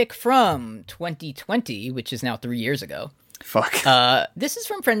this pick from 2020, which is now 3 years ago. Fuck. This is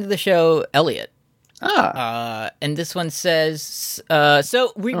from friend of the show, Elliot. And this one says,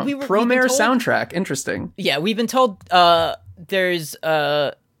 so we were Promare soundtrack. Interesting. Yeah, we've been told there's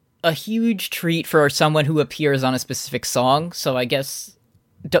a huge treat for someone who appears on a specific song. So I guess,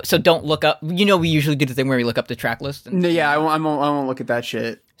 don't look up. We usually do the thing where we look up the track list. I won't look at that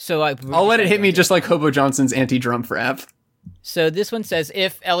shit. So I'll let it hit me just like Hobo Johnson's anti-drum rap. So this one says,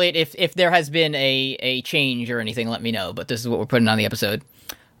 if there has been a change or anything, let me know. But this is what we're putting on the episode.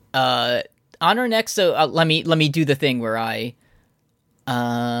 On our next, so let me do the thing where I,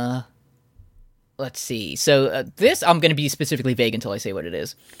 let's see. So this, I'm going to be specifically vague until I say what it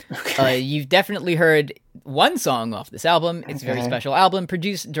is. Okay. You've definitely heard one song off this album. It's a very special album,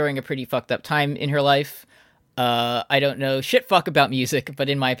 produced during a pretty fucked up time in her life. I don't know shit fuck about music, but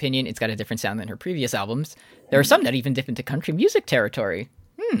in my opinion, it's got a different sound than her previous albums. There are some that even dip into country music territory.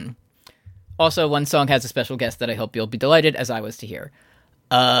 Also, one song has a special guest that I hope you'll be delighted, as I was to hear.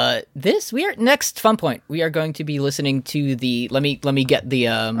 Next fun point. We are going to be listening to the. Let me get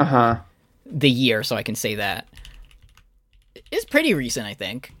the year so I can say that. It's pretty recent, I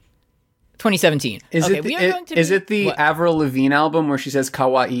think. 2017. Is it the Avril Lavigne album where she says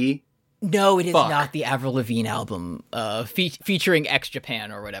 "kawaii"? No, it is not the Avril Lavigne album featuring X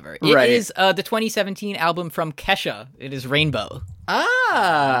Japan or whatever. It is the 2017 album from Kesha. It is Rainbow.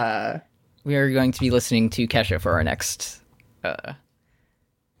 We are going to be listening to Kesha for our next.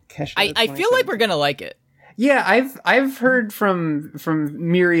 Kesha, I feel like we're gonna like it. Yeah, I've heard from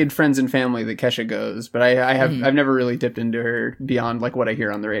myriad friends and family that Kesha goes, but I've never really dipped into her beyond like what I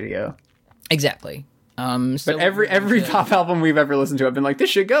hear on the radio. Exactly. But every pop album we've ever listened to, I've been like,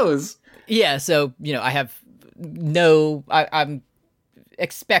 this shit goes. Yeah, so I have I'm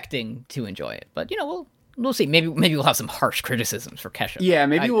expecting to enjoy it, but we'll see. Maybe we'll have some harsh criticisms for Kesha. Yeah,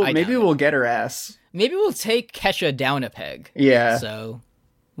 maybe we'll get her ass. Maybe we'll take Kesha down a peg. Yeah. So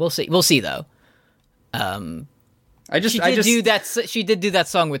we'll see. We'll see though. She did do that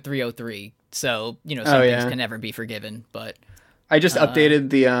song with 303. So some things can never be forgiven. But I just updated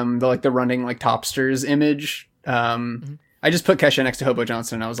the running like Topsters image. I just put Kesha next to Hobo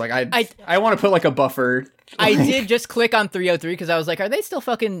Johnson, and I was like, I want to put like a buffer. I did just click on 303 because I was like, are they still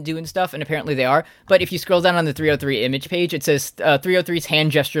fucking doing stuff? And apparently they are. But if you scroll down on the 303 image page, it says 303's hand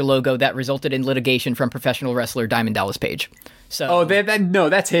gesture logo that resulted in litigation from professional wrestler Diamond Dallas Page. So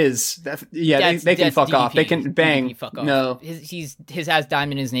that's his. They can fuck DDP. Off. They can bang. DDP, fuck off. No, his has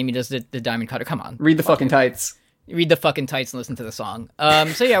Diamond in his name. He does the Diamond Cutter. Come on, read the fucking tights. Read the fucking tights and listen to the song.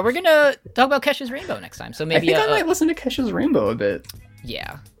 So yeah, we're gonna talk about Kesha's Rainbow next time. So maybe I might listen to Kesha's Rainbow a bit.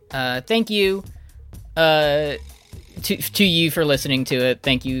 Yeah. Thank you. To you for listening to it.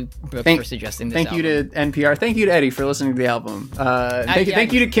 Thank you, Brooke, for suggesting this. Thank you to NPR. Thank you to Eddie for listening to the album.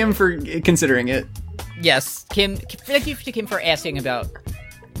 Thank you to Kim for considering it. Yes, Kim. Thank you to Kim for asking about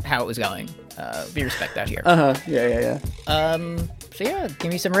how it was going. We respect that here. Yeah. So yeah,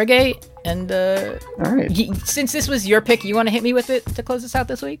 give me some reggae, and all right. Since this was your pick, you want to hit me with it to close us out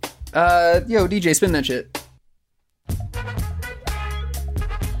this week? Yo, DJ, spin that shit.